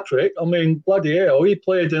at Patrick. I mean, bloody hell, he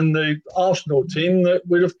played in the Arsenal team that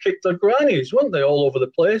would have kicked their grannies, weren't they, all over the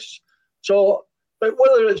place? So, but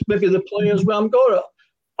whether it's maybe the players, well,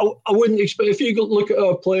 I wouldn't expect, if you look at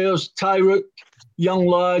our players, Tyrick, young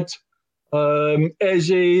lad,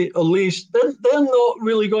 Eze, Elise, they're not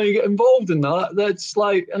really going to get involved in that. That's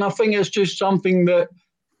like, and I think it's just something that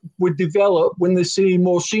would develop when they see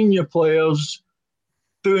more senior players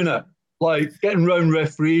doing it, like getting round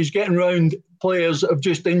referees, getting round players that have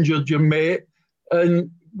just injured your mate. And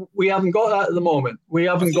we haven't got that at the moment. We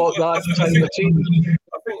haven't got that kind of team.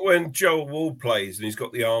 I think when Joel Ward plays and he's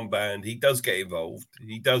got the armband, he does get involved.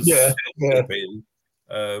 He does step in.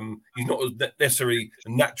 He's not necessarily a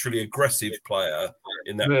naturally aggressive player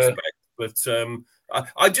in that respect. But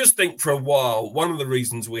I just think for a while, one of the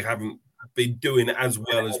reasons we haven't been doing as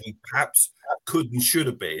well as we perhaps could and should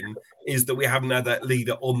have been is that we haven't had that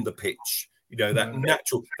leader on the pitch. You know, that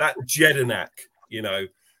natural, that Jedinak, you know,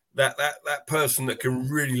 that person that can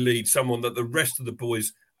really lead, someone that the rest of the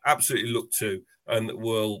boys absolutely look to and that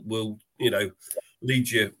will lead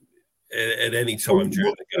you at any time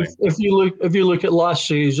during the game. If you look at last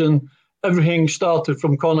season, everything started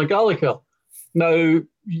from Conor Gallagher. Now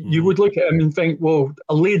you would look at him and think, well,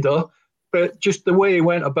 a leader, but just the way he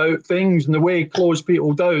went about things and the way he closed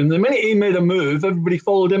people down. The minute he made a move, everybody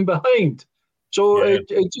followed him behind. So it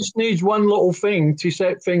just needs one little thing to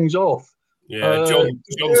set things off. Yeah, John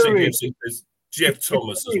Sigurdsson is Jeff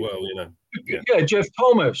Thomas as well, you know. Yeah, Jeff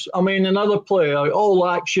Thomas. I mean, another player, all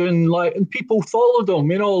action, like, and people followed him,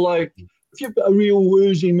 you know, like if you've got a real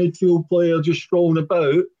woozy midfield player just strolling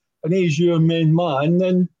about and he's your main man,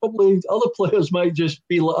 then probably other players might just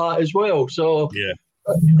be like that as well. So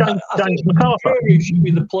I think Perry should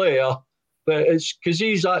be the player, but it's because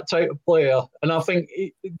he's that type of player, and I think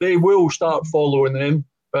they will start following him.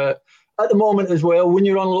 But at the moment as well, when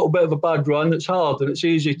you're on a little bit of a bad run, it's hard and it's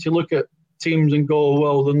easy to look at teams and go,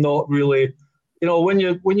 well, they're not really, you know, when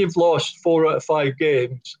you've lost 4 out of 5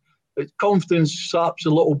 games, confidence saps a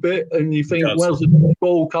little bit and you think, where's the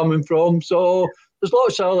goal coming from? So there's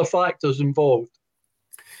lots of other factors involved.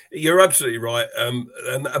 You're absolutely right. And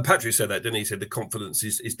Patrick said that, didn't he? He said the confidence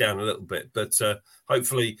is down a little bit. But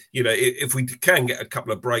hopefully, you know, if we can get a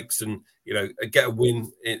couple of breaks and, you know, get a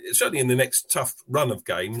win, certainly in the next tough run of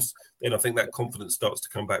games, then I think that confidence starts to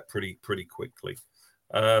come back pretty quickly.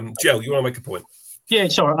 Jill, you want to make a point? Yeah,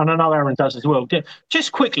 sorry, and I know Aaron does as well.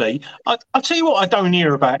 Just quickly, I'll tell you what I don't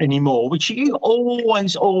hear about anymore, which you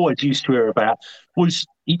always used to hear about, was,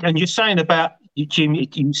 and you're saying about, Jim,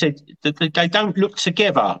 you said that they don't look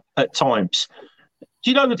together at times.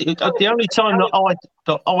 Do you know the only time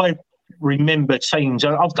that I remember teams,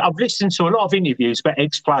 I've listened to a lot of interviews about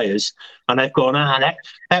ex-players, and they've gone,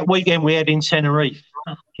 that weekend we had in Tenerife,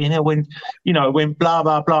 when blah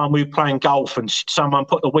blah blah, and we were playing golf, and someone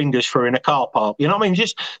put the windows through in a car park. You know what I mean?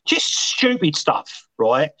 Just stupid stuff,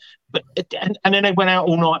 right? But and then they went out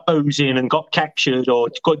all night boozing and got captured or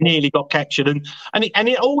nearly got captured, and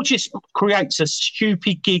it all just creates a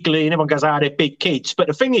stupid giggly, and everyone goes, they're big kids. But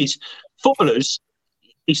the thing is, footballers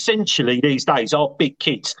essentially these days are big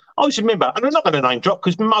kids. I always remember, and I'm not going to name drop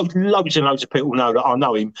because loads and loads of people know that I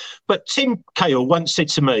know him, but Tim Cahill once said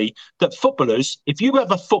to me that footballers, if you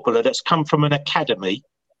have a footballer that's come from an academy,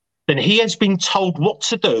 then he has been told what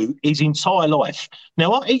to do his entire life.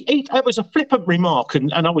 Now, that was a flippant remark,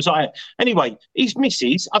 and I was like, anyway, his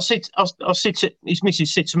missus, I said to his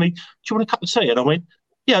missus said to me, do you want a cup of tea? And I went,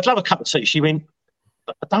 yeah, I'd love a cup of tea. She went,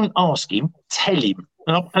 don't ask him, tell him.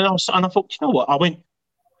 And I thought, you know what? I went,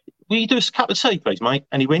 will you do us a cup of tea, please, mate?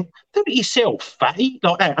 And he went, do it yourself, fatty,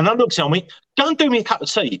 like that. And I looked at him, I went, go and do me a cup of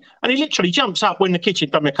tea. And he literally jumps up when the kitchen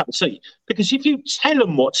done me a cup of tea. Because if you tell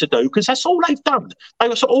them what to do, because that's all they've done,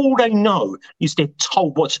 that's all they know is they're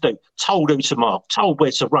told what to do, told who to mark, told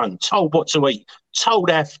where to run, told what to eat, told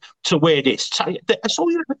how to wear this. That's all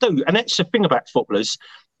you have to do. And that's the thing about footballers.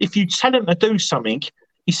 If you tell them to do something,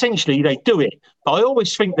 essentially they do it. But I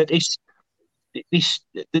always think that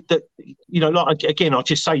like again, I'll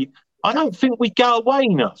just say, I don't think we go away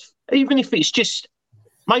enough, even if it's just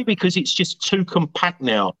maybe because it's just too compact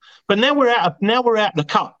now. But now we're out the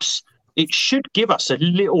cups. It should give us a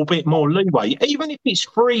little bit more leeway, even if it's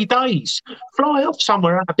 3 days. Fly off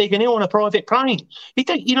somewhere out of Biggin Hill on a private plane.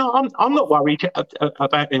 I'm not worried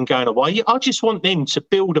about them going away. I just want them to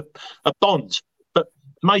build a bond. But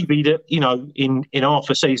maybe that, in half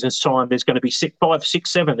a season's time, there's going to be 5,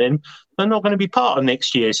 6, 7 of them. They're not going to be part of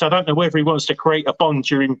next year. So I don't know whether he wants to create a bond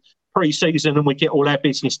during pre-season and we get all our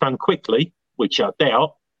business done quickly, which I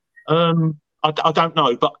doubt. I don't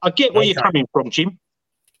know, but I get where you're coming from, Jim.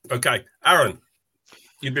 Okay, Aaron,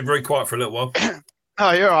 you've been very quiet for a little while.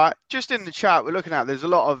 Oh, you're all right. Just in the chat, we're looking at, there's a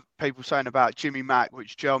lot of people saying about Jimmy Mack,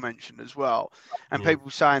 which Joe mentioned as well. And people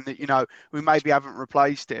saying that, we maybe haven't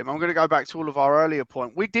replaced him. I'm going to go back to all of our earlier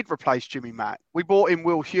point. We did replace Jimmy Mack. We brought in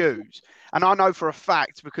Will Hughes. And I know for a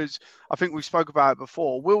fact, because I think we spoke about it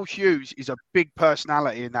before, Will Hughes is a big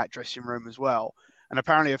personality in that dressing room as well. And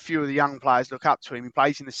apparently a few of the young players look up to him. He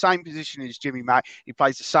plays in the same position as Jimmy Mack. He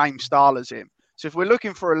plays the same style as him. So if we're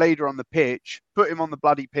looking for a leader on the pitch, put him on the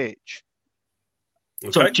bloody pitch.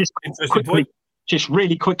 Okay. So just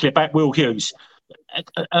really quickly about Will Hughes.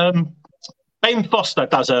 Ben Foster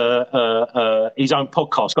does his own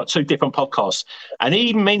podcast, got 2 different podcasts, and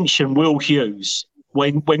he mentioned Will Hughes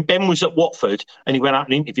when Ben was at Watford and he went out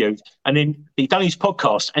and interviewed, and then he done his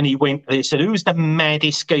podcast and he said, who's the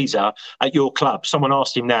maddest geezer at your club? Someone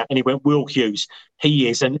asked him that and he went, Will Hughes. He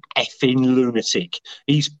is an effing lunatic.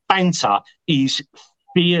 He's banter. He's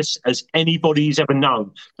fierce as anybody's ever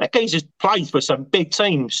known. That geezer's played for some big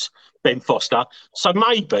teams, Ben Foster. So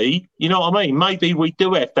maybe, you know what I mean? Maybe we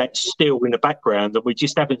do have that still in the background that we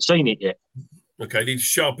just haven't seen it yet. Okay, need to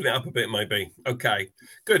sharpen it up a bit, maybe. Okay,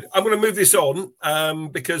 good. I'm going to move this on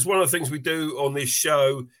because one of the things we do on this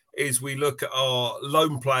show is we look at our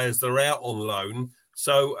loan players that are out on loan.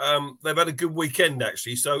 So they've had a good weekend,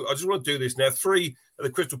 actually. So I just want to do this now. 3 of the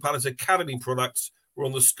Crystal Palace Academy products were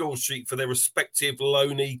on the score sheet for their respective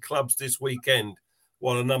loanee clubs this weekend,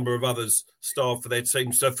 while a number of others starved for their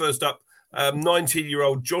teams. So first up,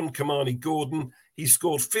 19-year-old John Kamani Gordon. He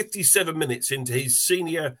scored 57 minutes into his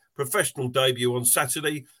senior professional debut on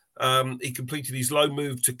Saturday. He completed his loan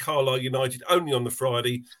move to Carlisle United only on the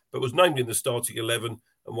Friday, but was named in the starting 11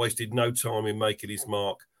 and wasted no time in making his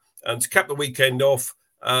mark. And to cap the weekend off,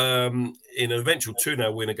 in an eventual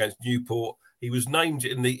 2-0 win against Newport, he was named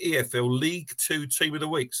in the EFL League 2 Team of the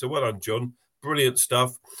Week. So well done, John. Brilliant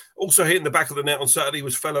stuff. Also hitting the back of the net on Saturday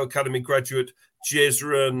was fellow Academy graduate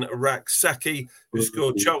Jezran Raksaki, who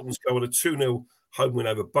scored Charlton's goal at a 2-0 home win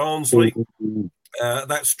over Barnsley.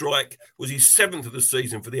 That strike was his 7th of the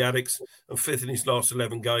season for the Addicts and 5th in his last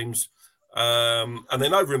 11 games. And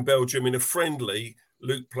then over in Belgium, in a friendly,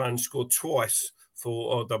 Luc Plange scored twice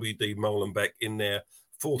for RWD Molenbeek in their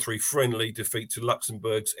 4-3 friendly defeat to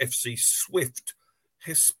Luxembourg's FC Swift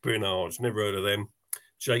Espionage. Never heard of them.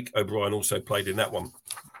 Jake O'Brien also played in that one.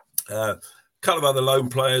 Couple of other loan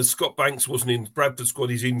players. Scott Banks wasn't in Bradford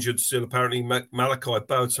squad. He's injured still. Apparently, Malachi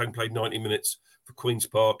Boateng played 90 minutes for Queen's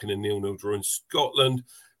Park in a 0-0 draw in Scotland.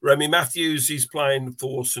 Remy Matthews, he's playing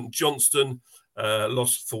for St Johnstone.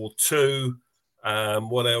 Lost 4-2.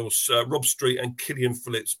 What else? Rob Street and Killian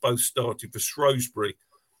Phillips both started for Shrewsbury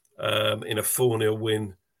in a 4-0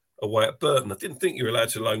 win away at Burton. I didn't think you were allowed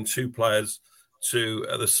to loan 2 players to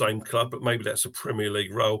the same club, but maybe that's a Premier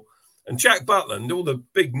League role. And Jack Butland, all the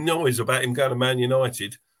big noise about him going to Man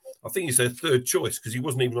United, I think he's their 3rd choice because he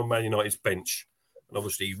wasn't even on Man United's bench. And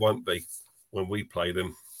obviously he won't be when we play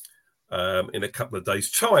them in a couple of days'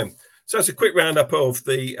 time. So that's a quick roundup of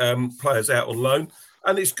the players out on loan.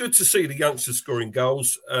 And it's good to see the youngsters scoring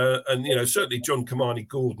goals. And, certainly John Kamani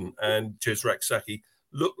Gordon and Jez Raksaki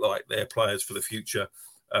look like they're players for the future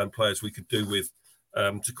and players we could do with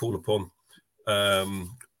to call upon in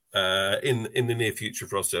the near future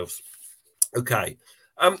for ourselves. Okay.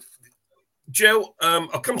 Jill,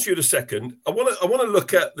 I'll come to you in a second. I want to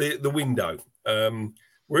look at the window.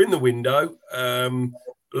 We're in the window. A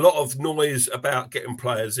lot of noise about getting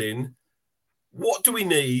players in. What do we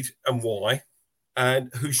need and why?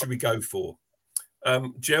 And who should we go for?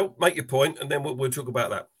 Jill, make your point, and then we'll talk about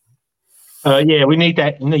that. Yeah, we need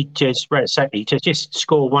that. We need Jez Ratsaki to just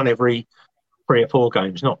score one every 3 or 4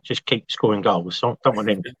 games, not just keep scoring goals. Don't want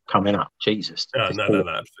them coming up. Jesus. No,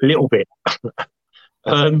 a little bit.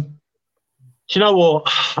 Do you know what?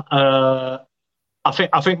 I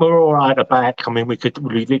think we're all right at the back. I mean, we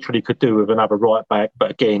literally could do with another right back,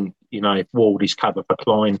 but again, if Ward is covered for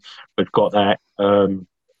Klein, we've got that.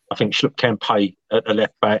 I think Schlupp can pay at the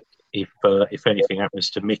left back if anything happens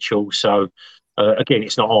to Mitchell. So again,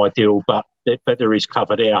 it's not ideal, but there is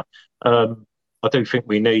cover there. I do think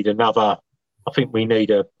we need another. I think we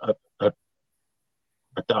need a I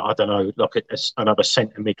don't know, like another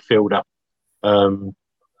centre midfielder.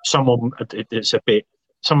 Someone that's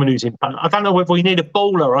someone who's in. I don't know whether we need a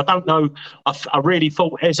baller. I don't know. I really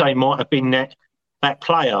thought Eze might have been that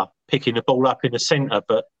player picking the ball up in the centre,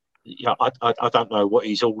 but I don't know what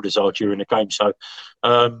his orders are during the game. So,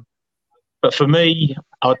 but for me,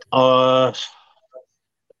 I don't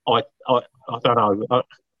know.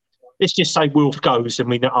 Let's just say Wilf goes,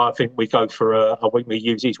 and I think we go for we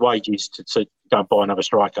use his wages to go and buy another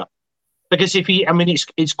striker. Because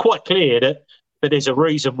it's quite clear that there's a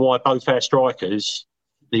reason why both our strikers,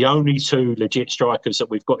 the only 2 legit strikers that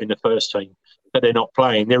we've got in the first team, that they're not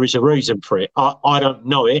playing. There is a reason for it. I don't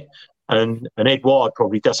know it, and Edouard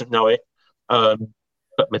probably doesn't know it. But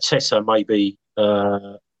Mateta maybe,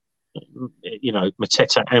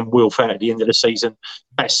 Mateta and Wilf out at the end of the season.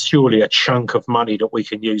 That's surely a chunk of money that we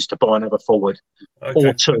can use to buy another forward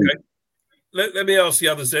or 2. Okay. Let me ask the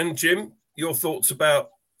others then. Jim, your thoughts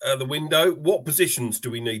about the window. What positions do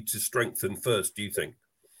we need to strengthen first, do you think?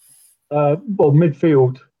 Well,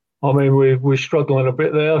 midfield. I mean, we're struggling a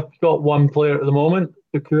bit there. We've got one player at the moment,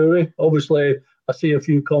 Doucouré. Obviously, I see a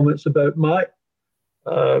few comments about Mac,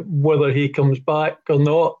 whether he comes back or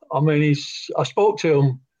not. I mean, I spoke to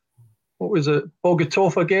him. What was it?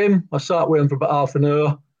 Bogotofa game. I sat with him for about half an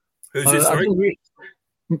hour. Who's this? Sorry?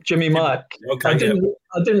 Jimmy Mack. Okay.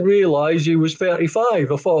 I didn't realise he was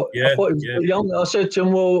 35. I thought he was young. I said to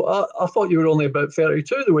him, "Well, I thought you were only about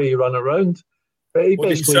 32 the way you run around." But he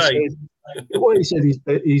basically said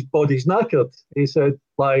his body's knackered. He said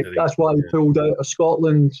that's why he pulled out of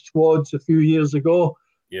Scotland squads a few years ago.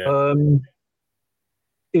 Yeah.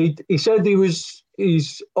 He said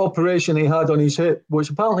his operation he had on his hip, which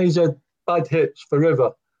apparently he's had bad hips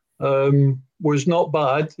forever, was not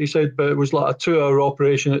bad. He said, but it was like a 2-hour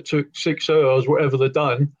operation. It took 6 hours, whatever they'd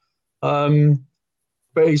done.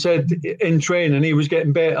 But he said in training he was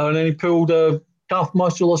getting better, and then he pulled a calf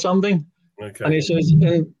muscle or something. Okay. And he says,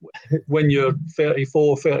 when you're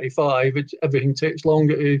 34, 35, everything takes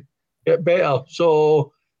longer to get better.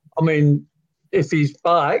 So, I mean, if he's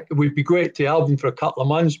back, it would be great to have him for a couple of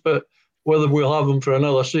months, but whether we'll have him for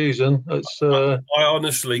another season, it's. I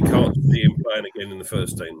honestly can't see him playing again in the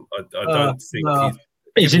first team. I don't think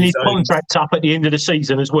isn't his contract up at the end of the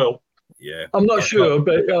season as well? Yeah, I'm not sure,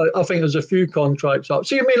 but I think there's a few contracts up.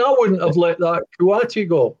 See, I mean, I wouldn't have let that Kouyaté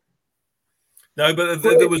go. No, but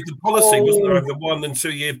there was the policy, wasn't there, of the 1 and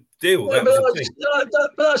 2 year deal? Yeah,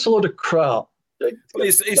 that's a lot of crap. Well,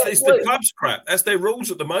 it's the club's crap. That's their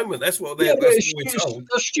rules at the moment. That's what they're told.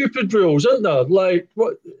 They're stupid rules, aren't they? Like,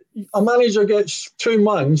 what a manager gets 2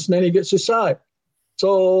 months and then he gets a sack.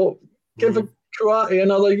 So give Kouyaté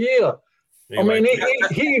another year. Anyway,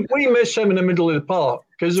 I mean, we miss him in the middle of the park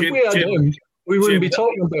because if we had him, we wouldn't be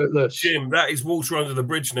talking about this. Jim, that is water under the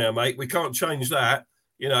bridge now, mate. We can't change that.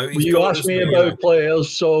 You asked me about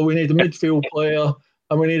players, so we need a midfield player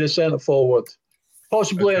and we need a centre forward.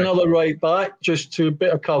 Possibly another right back, just to a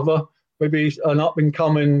bit of cover. Maybe an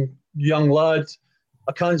up-and-coming young lad.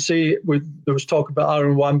 I can't see there was talk about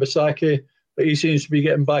Aaron Wan-Bissaka, but he seems to be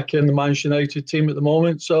getting back in the Manchester United team at the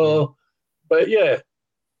moment. So, but yeah.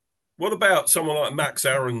 What about someone like Max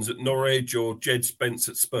Aarons at Norwich or Jed Spence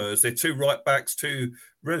at Spurs? They're 2 right backs, 2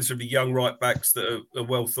 relatively young right backs that are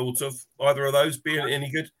well thought of. Either of those being any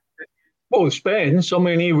good? Well, Spence, I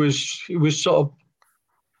mean, he was sort of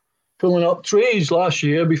pulling up trees last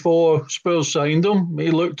year before Spurs signed him. He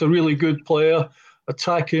looked a really good player,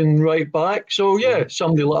 attacking right back. So, yeah,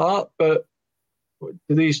 somebody like that. But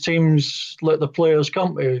do these teams let the players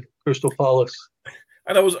come to Crystal Palace?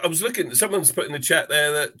 And I was looking, someone's put in the chat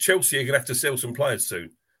there that Chelsea are going to have to sell some players soon.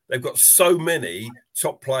 They've got so many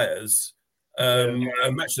top players. And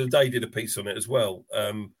Match of the Day did a piece on it as well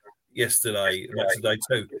yesterday, Match of the Day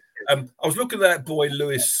too. I was looking at that boy,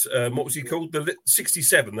 Lewis, what was he called? The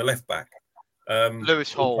 67, the left back.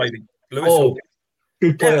 Lewis Hall. Hall.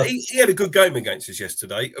 Good player. Yeah, he had a good game against us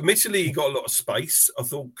yesterday. Admittedly, he got a lot of space. I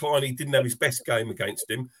thought Klein didn't have his best game against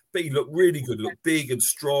him, but he looked really good, looked big and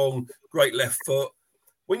strong, great left foot.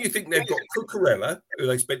 When you think they've got Cucurella, who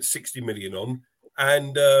they spent 60 million on,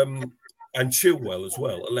 and and Chilwell as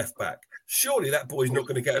well at left back. Surely that boy's not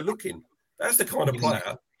going to get a look in. That's the kind of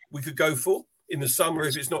player we could go for in the summer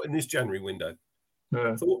if it's not in this January window.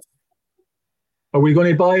 Thoughts? Are we going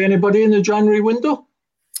to buy anybody in the January window?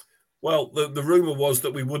 Well, the rumour was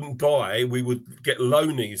that we wouldn't buy. We would get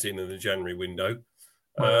loanies in the January window.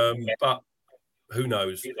 But who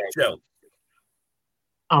knows? Jell.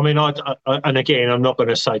 I mean, and again, I'm not going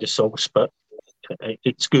to say the source, but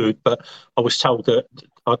it's good. But I was told that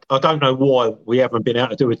I don't know why we haven't been able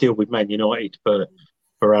to do a deal with Man United for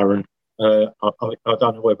Aaron. I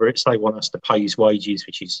don't know whether it's they want us to pay his wages,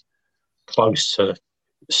 which is close to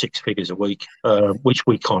 6 figures a week, which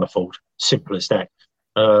we can't afford. Simple as that.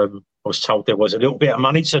 I was told there was a little bit of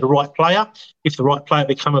money to the right player if the right player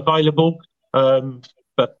become available.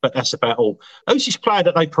 But that's about all. Who's this player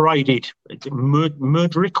that they paraded?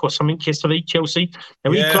 Mudryk or something yesterday, Chelsea?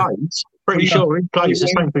 Now he plays. Pretty sure he plays the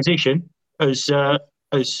same position as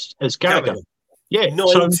Gallagher. Yeah,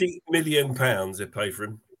 £90 million they pay for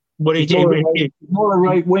him. Well, more a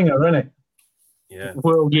right winger, isn't he? Yeah.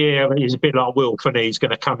 Well, yeah, he's a bit like Wilf, and he's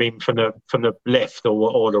going to come in from the left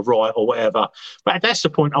or the right or whatever. But that's the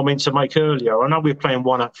point I meant to make earlier. I know we're playing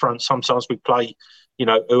one up front. Sometimes we play,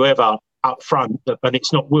 whoever up front, and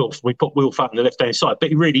it's not Wilf. We put Wilf up on the left-hand side, but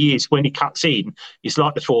he really is. When he cuts in, it's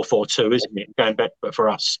like the 4-4-2, isn't it? Going back for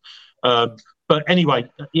us. But anyway,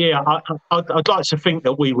 yeah, I'd like to think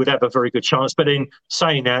that we would have a very good chance. But in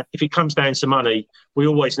saying that, if it comes down to money, we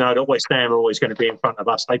always know that West Ham are always going to be in front of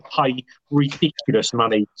us. They pay ridiculous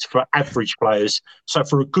money for average players. So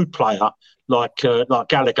for a good player like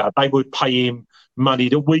Gallagher, they would pay him money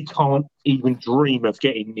that we can't even dream of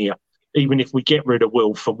getting near. Even if we get rid of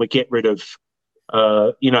Wilf and we get rid of,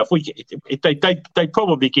 if they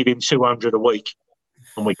probably give him 200 a week,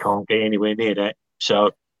 and we can't get anywhere near that.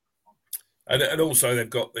 So. And also they've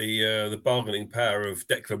got the bargaining power of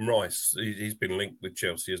Declan Rice. He's been linked with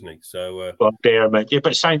Chelsea, hasn't he? So mate. Yeah,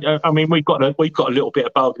 but saying, I mean, we've got a little bit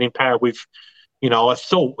of bargaining power with, I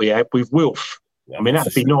thought we had with Wilf. I mean,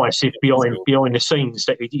 that'd be nice if behind the scenes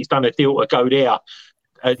that he's done a deal to go there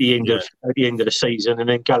at the end of the season, and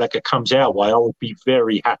then Gallagher comes our way. I would be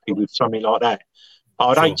very happy with something like that.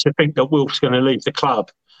 I'd hate to think that Wilf's going to leave the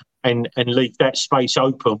club and leave that space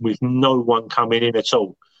open with no one coming in at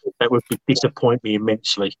all. That would disappoint me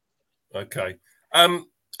immensely. Okay.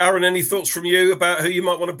 Aaron, any thoughts from you about who you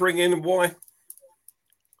might want to bring in and why?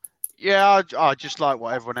 Yeah, I just like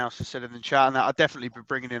what everyone else has said in the chat, and that I'd definitely be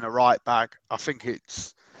bringing in a right back. I think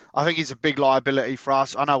it's a big liability for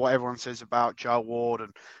us. I know what everyone says about Joe Ward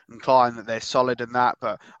and Klein, that they're solid in that,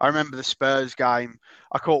 but I remember the Spurs game.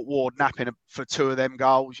 I caught Ward napping for 2 of them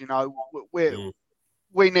goals.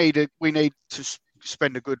 We need to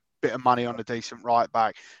spend a good bit of money on a decent right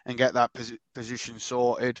back and get that position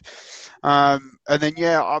sorted. And then,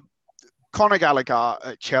 Conor Gallagher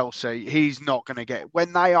at Chelsea, he's not going to get,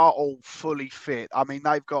 when they are all fully fit, I mean,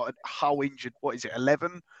 they've got a whole injured,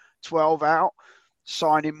 11, 12 out,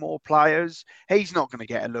 signing more players. He's not going to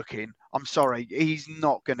get a look in. I'm sorry, he's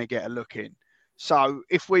not going to get a look in. So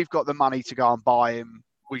if we've got the money to go and buy him,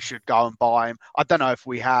 we should go and buy him. I don't know if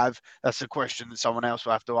we have. That's a question that someone else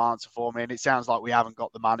will have to answer for me. And it sounds like we haven't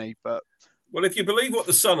got the money, but. Well, if you believe what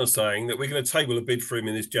the Sun are saying, that we're going to table a bid for him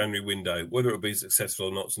in this January window, whether it'll be successful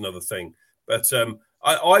or not is another thing. But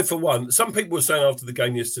I, for one, some people were saying after the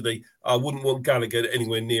game yesterday, I wouldn't want Gallagher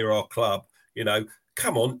anywhere near our club.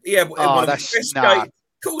 Come on. He had one of the best games.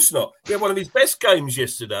 Of course not. He had one of his best games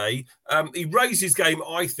yesterday. He raised his game,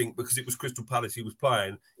 I think, because it was Crystal Palace he was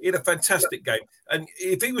playing. He had a fantastic game. And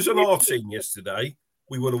if he was on our team yesterday,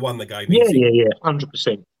 we would have won the game. Yeah,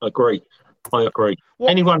 100%. I agree.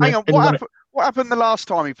 What happened the last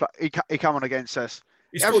time he came on against us?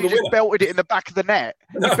 He scored the winner. Just belted it in the back of the net.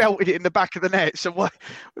 He belted it in the back of the net. So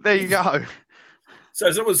there you go.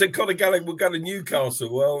 So someone said Conor Gallagher will go to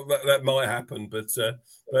Newcastle. Well, that might happen, but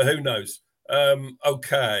who knows?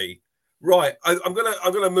 Okay, right. I'm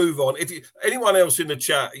gonna move on. If anyone else in the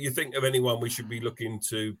chat, you think of anyone we should be looking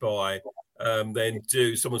to buy, then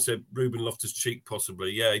do. Someone said Ruben Loftus-Cheek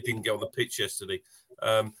possibly. Yeah, he didn't get on the pitch yesterday.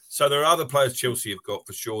 So there are other players Chelsea have got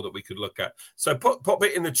for sure that we could look at. So pop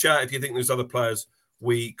it in the chat if you think there's other players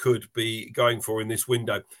we could be going for in this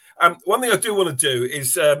window. One thing I do want to do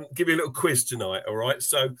is give you a little quiz tonight. All right.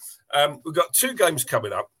 So we've got 2 games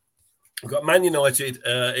coming up. We've got Man United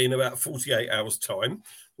in about 48 hours' time.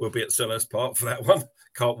 We'll be at Selhurst Park for that one.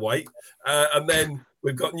 Can't wait. And then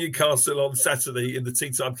we've got Newcastle on Saturday in the tea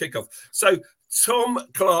time kickoff. So Tom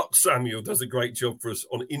Clark-Samuel does a great job for us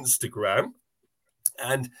on Instagram.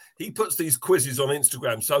 And he puts these quizzes on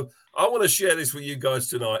Instagram. So I want to share this with you guys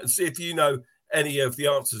tonight and see if you know any of the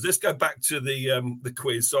answers. Let's go back to the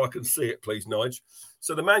quiz so I can see it, please, Nigel.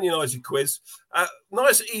 So the Man United quiz,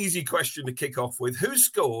 nice easy question to kick off with. Who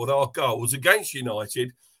scored our goals against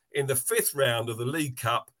United in the 5th round of the League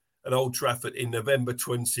Cup at Old Trafford in November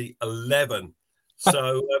 2011?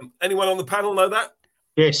 So anyone on the panel know that?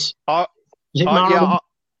 Yes. Is it Murray?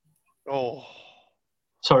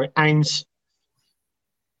 Sorry, Ains.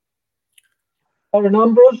 Aaron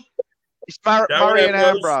Ambrose? It's Murray and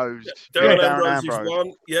Ambrose. Darren Ambrose is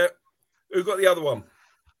one. Yeah. Who got the other one?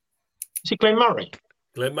 Is it Glenn Murray?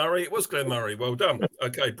 Glenn Murray. It was Glenn Murray. Well done.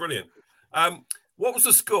 Okay, brilliant. What was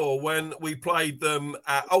the score when we played them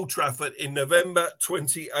at Old Trafford in November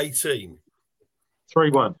 2018?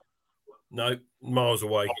 3-1. No, miles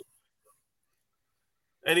away.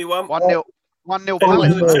 Anyone? 1-0. 1-0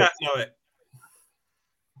 Anyone in the chat know it?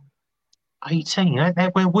 18.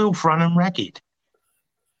 We're Wilf run and ragged.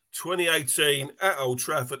 2018 at Old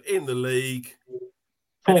Trafford in the league.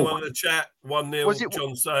 4. Anyone in the chat? 1-0. Was it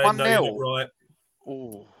John saying 1-0? no, right.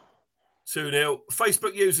 Oh. 2-0.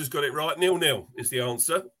 Facebook users got it right. 0-0 is the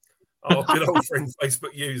answer. Our good old friend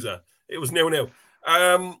Facebook user. It was 0-0.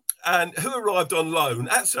 And who arrived on loan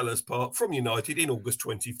at Sellers Park from United in August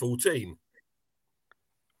 2014?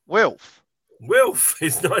 Wilf. Wilf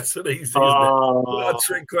is nice and easy, isn't it? What a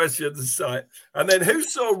trick question to say. And then who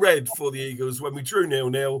saw red for the Eagles when we drew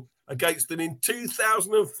 0-0 against them in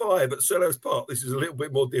 2005 at Sellers Park? This is a little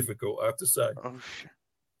bit more difficult, I have to say. Oh,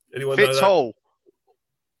 Anyone know that? Fitzhall.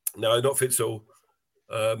 No, not Fitzhall.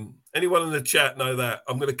 Anyone in the chat know that?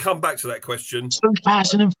 I'm going to come back to that question.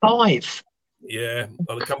 2005. Yeah, I'm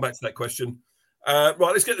going to come back to that question. Right,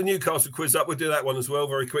 let's get the Newcastle quiz up. We'll do that one as well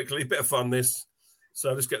very quickly. Bit of fun, this.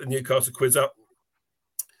 So let's get the Newcastle quiz up.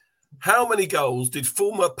 How many goals did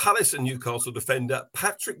former Palace and Newcastle defender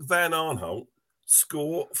Patrick Van Aanholt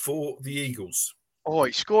score for the Eagles? Oh,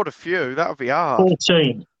 he scored a few. That would be hard.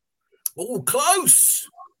 14. Oh, close.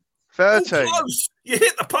 13. Oh, close. You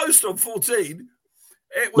hit the post on 14.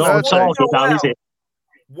 It was Not a target, goal though, out. is it?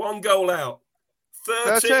 1 goal out.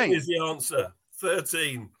 13 13 is the answer.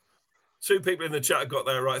 13. 2 people in the chat have got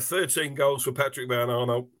that right. 13 goals for Patrick Van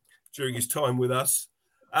Aanholt during his time with us.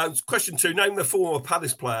 Question 2, name the former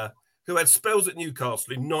Palace player who had spells at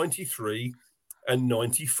Newcastle in 93 and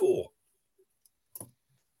 94.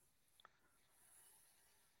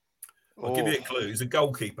 I'll give you a clue. He's a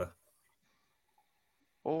goalkeeper.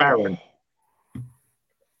 Barron.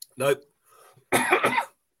 Nope.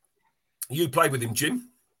 You played with him,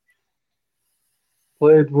 Jim?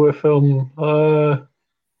 Played with him.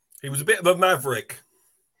 He was a bit of a maverick.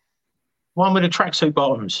 One with the tracksuit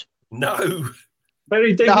bottoms. No.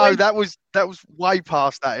 Very deep. No, that was way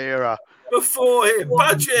past that era. Before him,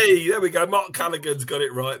 Budgie. There we go. Mark Callaghan's got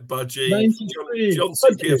it right, Budgie. 93. John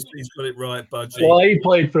CPFC's got it right, Budgie. Well, he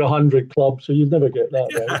played for 100 clubs, so you'd never get that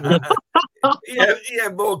right. He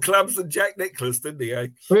had more clubs than Jack Nicklaus, didn't he? Eh?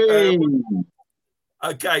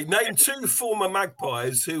 Okay, name 2 former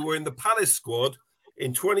Magpies who were in the Palace squad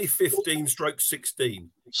in 2015/16.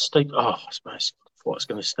 Steve. Oh, I suppose I thought I was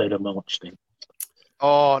going to stay to March then.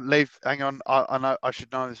 Oh, leave. Hang on. I know. I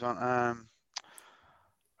should know this one.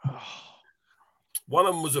 One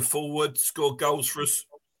of them was a forward, scored goals for us,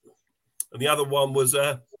 and the other one was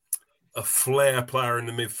a flair player in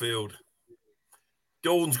the midfield.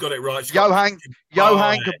 Dawn's got it right. Johan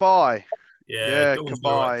Cabaye. Yeah, Cabaye.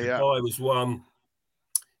 Right. Yeah. Cabaye was one.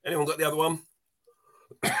 Anyone got the other one?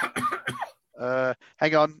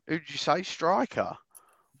 Hang on. Who did you say? Striker.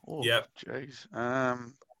 Oh, Yep. Jeez.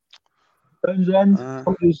 Townsend,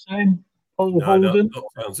 somebody saying, Paul Holden. Not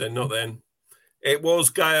Townsend, not then. It was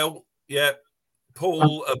Gale. Yeah.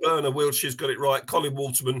 Paul Berner Wiltshire's got it right. Colin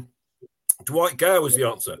Waterman. Dwight Gale was the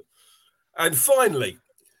answer. And finally,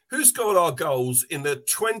 who scored our goals in the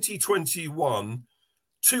 2021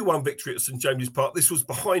 2-1 victory at St James's Park? This was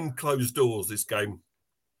behind closed doors, this game.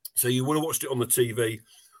 So you would have watched it on the TV.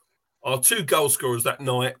 Our 2 goal scorers that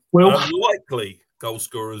night, unlikely goal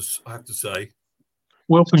scorers, I have to say.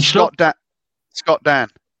 Wilson Scott Dan.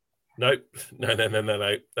 No.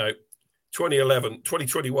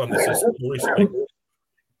 2021, this is more recently.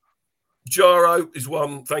 Jaro is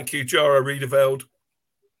one. Thank you, Jaro Riedeveld.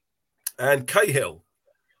 And Cahill,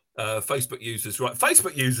 Facebook users, right?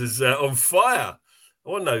 Facebook users on fire. I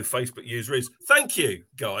want to know who Facebook user is. Thank you,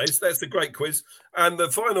 guys. That's a great quiz. And the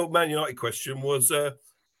final Man United question was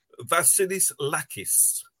Vasilis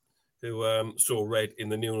Lakis, who saw red in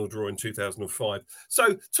the 0-0 draw in 2005.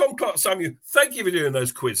 So, Tom Clark-Samuel, thank you for doing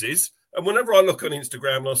those quizzes. And whenever I look on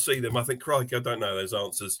Instagram and I see them, I think, crikey, I don't know those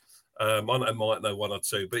answers. I might know 1 or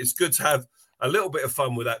 2. But it's good to have a little bit of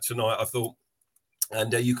fun with that tonight, I thought.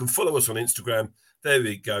 And you can follow us on Instagram, There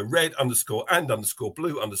we go.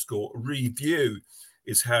 red_and_blue_review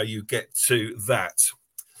is how you get to that.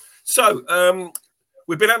 So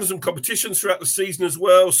we've been having some competitions throughout the season as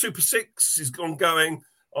well. Super 6 is ongoing.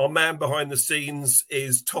 Our man behind the scenes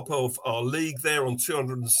is top of our league there on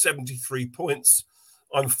 273 points.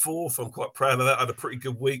 I'm fourth. I'm quite proud of that. I had a pretty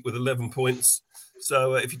good week with 11 points.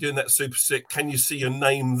 So if you're doing that Super 6, can you see your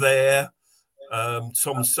name there?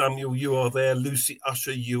 Tom Samuel, you are there. Lucy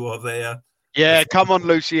Usher, you are there. Yeah, come on,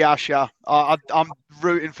 Lucy Usher. I'm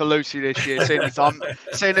rooting for Lucy this year, seeing as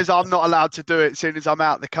I'm not allowed to do it, seeing as I'm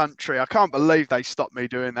out of the country. I can't believe they stopped me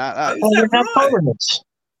doing that.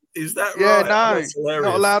 Is that right? Yeah, no,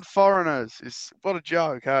 not allowed foreigners. What a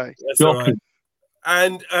joke, hey? That's all right.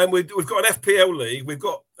 And we've got an FPL league. We've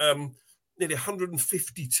got nearly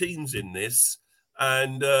 150 teams in this,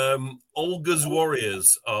 and Olga's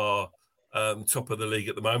Warriors are top of the league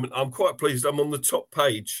at the moment. I'm quite pleased. I'm on the top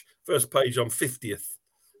page, first page. I'm 50th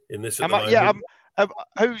in this at the moment. Yeah,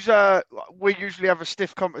 who's we usually have a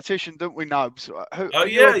stiff competition, don't we, Nobes?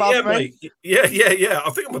 Yeah, mate. Yeah. I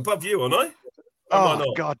think I'm above you, aren't I?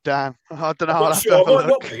 God damn. I don't know. I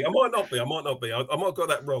might not be. I might have got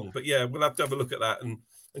that wrong. But yeah, we'll have to have a look at that and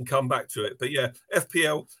come back to it. But yeah,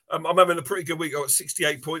 FPL, I'm having a pretty good week. I got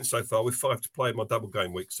 68 points so far with 5 to play in my double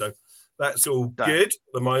game week. So that's all good at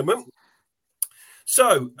the moment.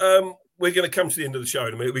 So we're going to come to the end of the show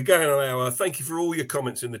in a minute. We're going on an hour. Thank you for all your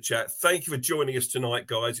comments in the chat. Thank you for joining us tonight,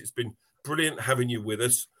 guys. It's been brilliant having you with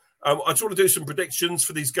us. I just want to do some predictions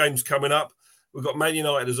for these games coming up. We've got Man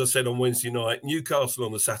United, as I said, on Wednesday night, Newcastle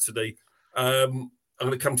on the Saturday. I'm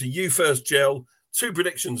going to come to you first, Gel. 2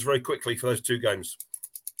 predictions very quickly for those 2 games.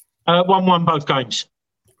 1-1 both games.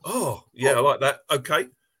 Oh, yeah, I like that. Okay.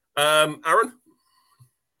 Aaron?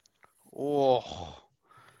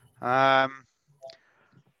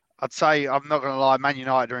 I'd say, I'm not going to lie, Man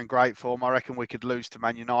United are in great form. I reckon we could lose to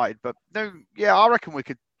Man United, but no, yeah, I reckon we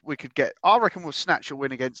could get. I reckon we'll snatch a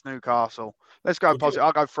win against Newcastle. Let's go positive.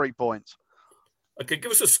 I'll go 3 points. Okay,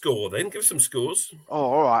 give us a score then. Give us some scores.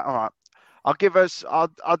 Oh, all right.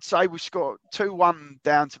 I'd say we score 2-1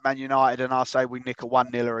 down to Man United, and I'll say we nick a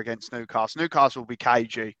 1-0 against Newcastle. Newcastle will be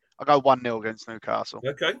cagey. I'll go 1-0 against Newcastle.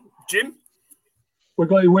 Okay. Jim? We're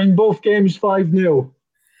going to win both games 5-0.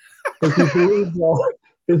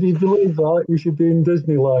 If you believe that, you should be in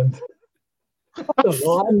Disneyland. I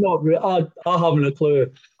don't know. I haven't a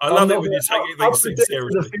clue. I love it when you take these things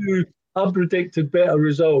seriously. I've predicted better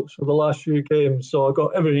results for the last few games, so I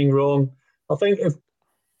got everything wrong. I think if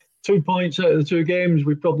 2 points out of the 2 games,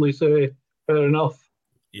 we'd probably say fair enough.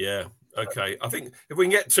 Yeah, okay. I think if we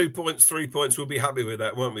can get 2 points, 3 points, we'll be happy with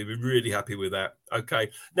that, won't we? We're really happy with that. Okay.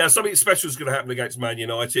 Now, something special is going to happen against Man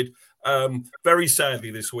United. Very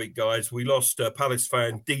sadly this week, guys, we lost Palace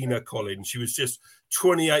fan Dina Collins. She was just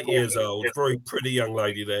 28 years old, very pretty young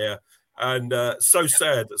lady there. And so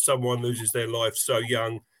sad that someone loses their life so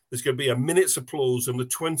young. There's going to be a minute's applause on the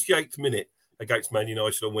 28th minute against Man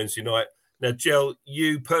United on Wednesday night. Now, Gel,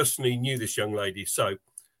 you personally knew this young lady, so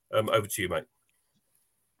over to you, mate.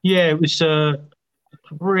 Yeah, it was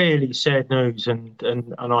really sad news, and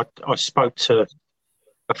I spoke to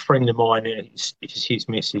a friend of mine, it's his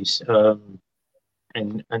missus, and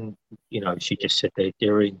you know, she just said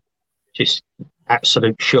they're in just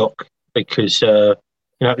absolute shock because I'm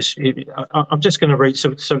just going to read.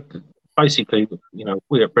 So basically, you know,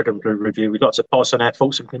 we at Red and Blue Review, we'd like to pass on our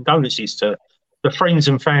thoughts and condolences to the friends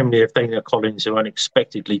and family of Dina Collins, who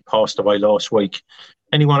unexpectedly passed away last week.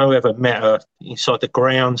 Anyone who ever met her inside the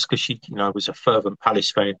grounds, because she, you know, was a fervent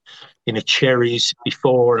Palace fan, in the cherries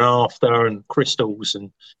before and after, and crystals,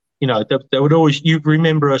 and you know, they would always, you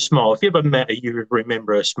remember her smile. If you ever met her, you would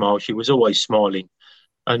remember her smile. She was always smiling,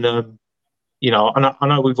 and you know, I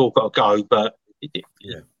know we've all got to go, but it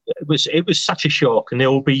was such a shock, and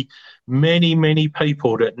there will be many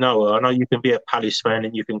people that know her. I know you can be a Palace fan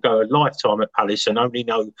and you can go a lifetime at Palace and only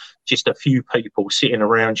know just a few people sitting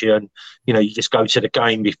around you, and you know, you just go to the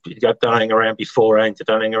game, you don't hang around beforehand, you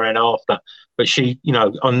don't hang around after. But she, you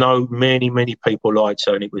know, I know many people liked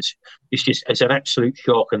her, and it's an absolute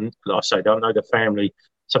shock. And like I said, I know the family,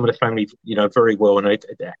 some of the family, you know, very well, and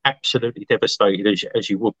they're absolutely devastated as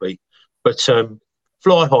you would be. But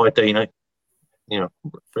fly high, Dina. You know,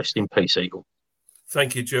 rest in peace, Eagle.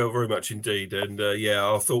 Thank you, Joe, very much indeed. And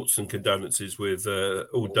our thoughts and condolences with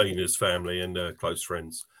all Dana's family and close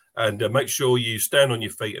friends. And make sure you stand on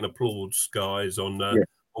your feet and applaud, guys, on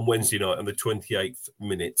Wednesday night on the 28th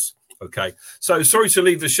minute. Okay. So sorry to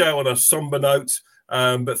leave the show on a somber note,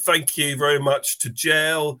 but thank you very much to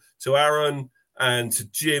Gel, to Aaron, and to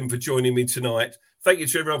Jim for joining me tonight. Thank you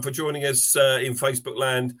to everyone for joining us in Facebook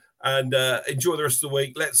land. and enjoy the rest of the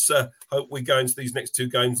week. Let's hope we go into these next 2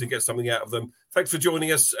 games and get something out of them. Thanks for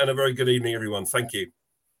joining us, and a very good evening, everyone. Thank you.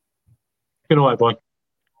 Good night, everyone.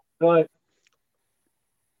 Right.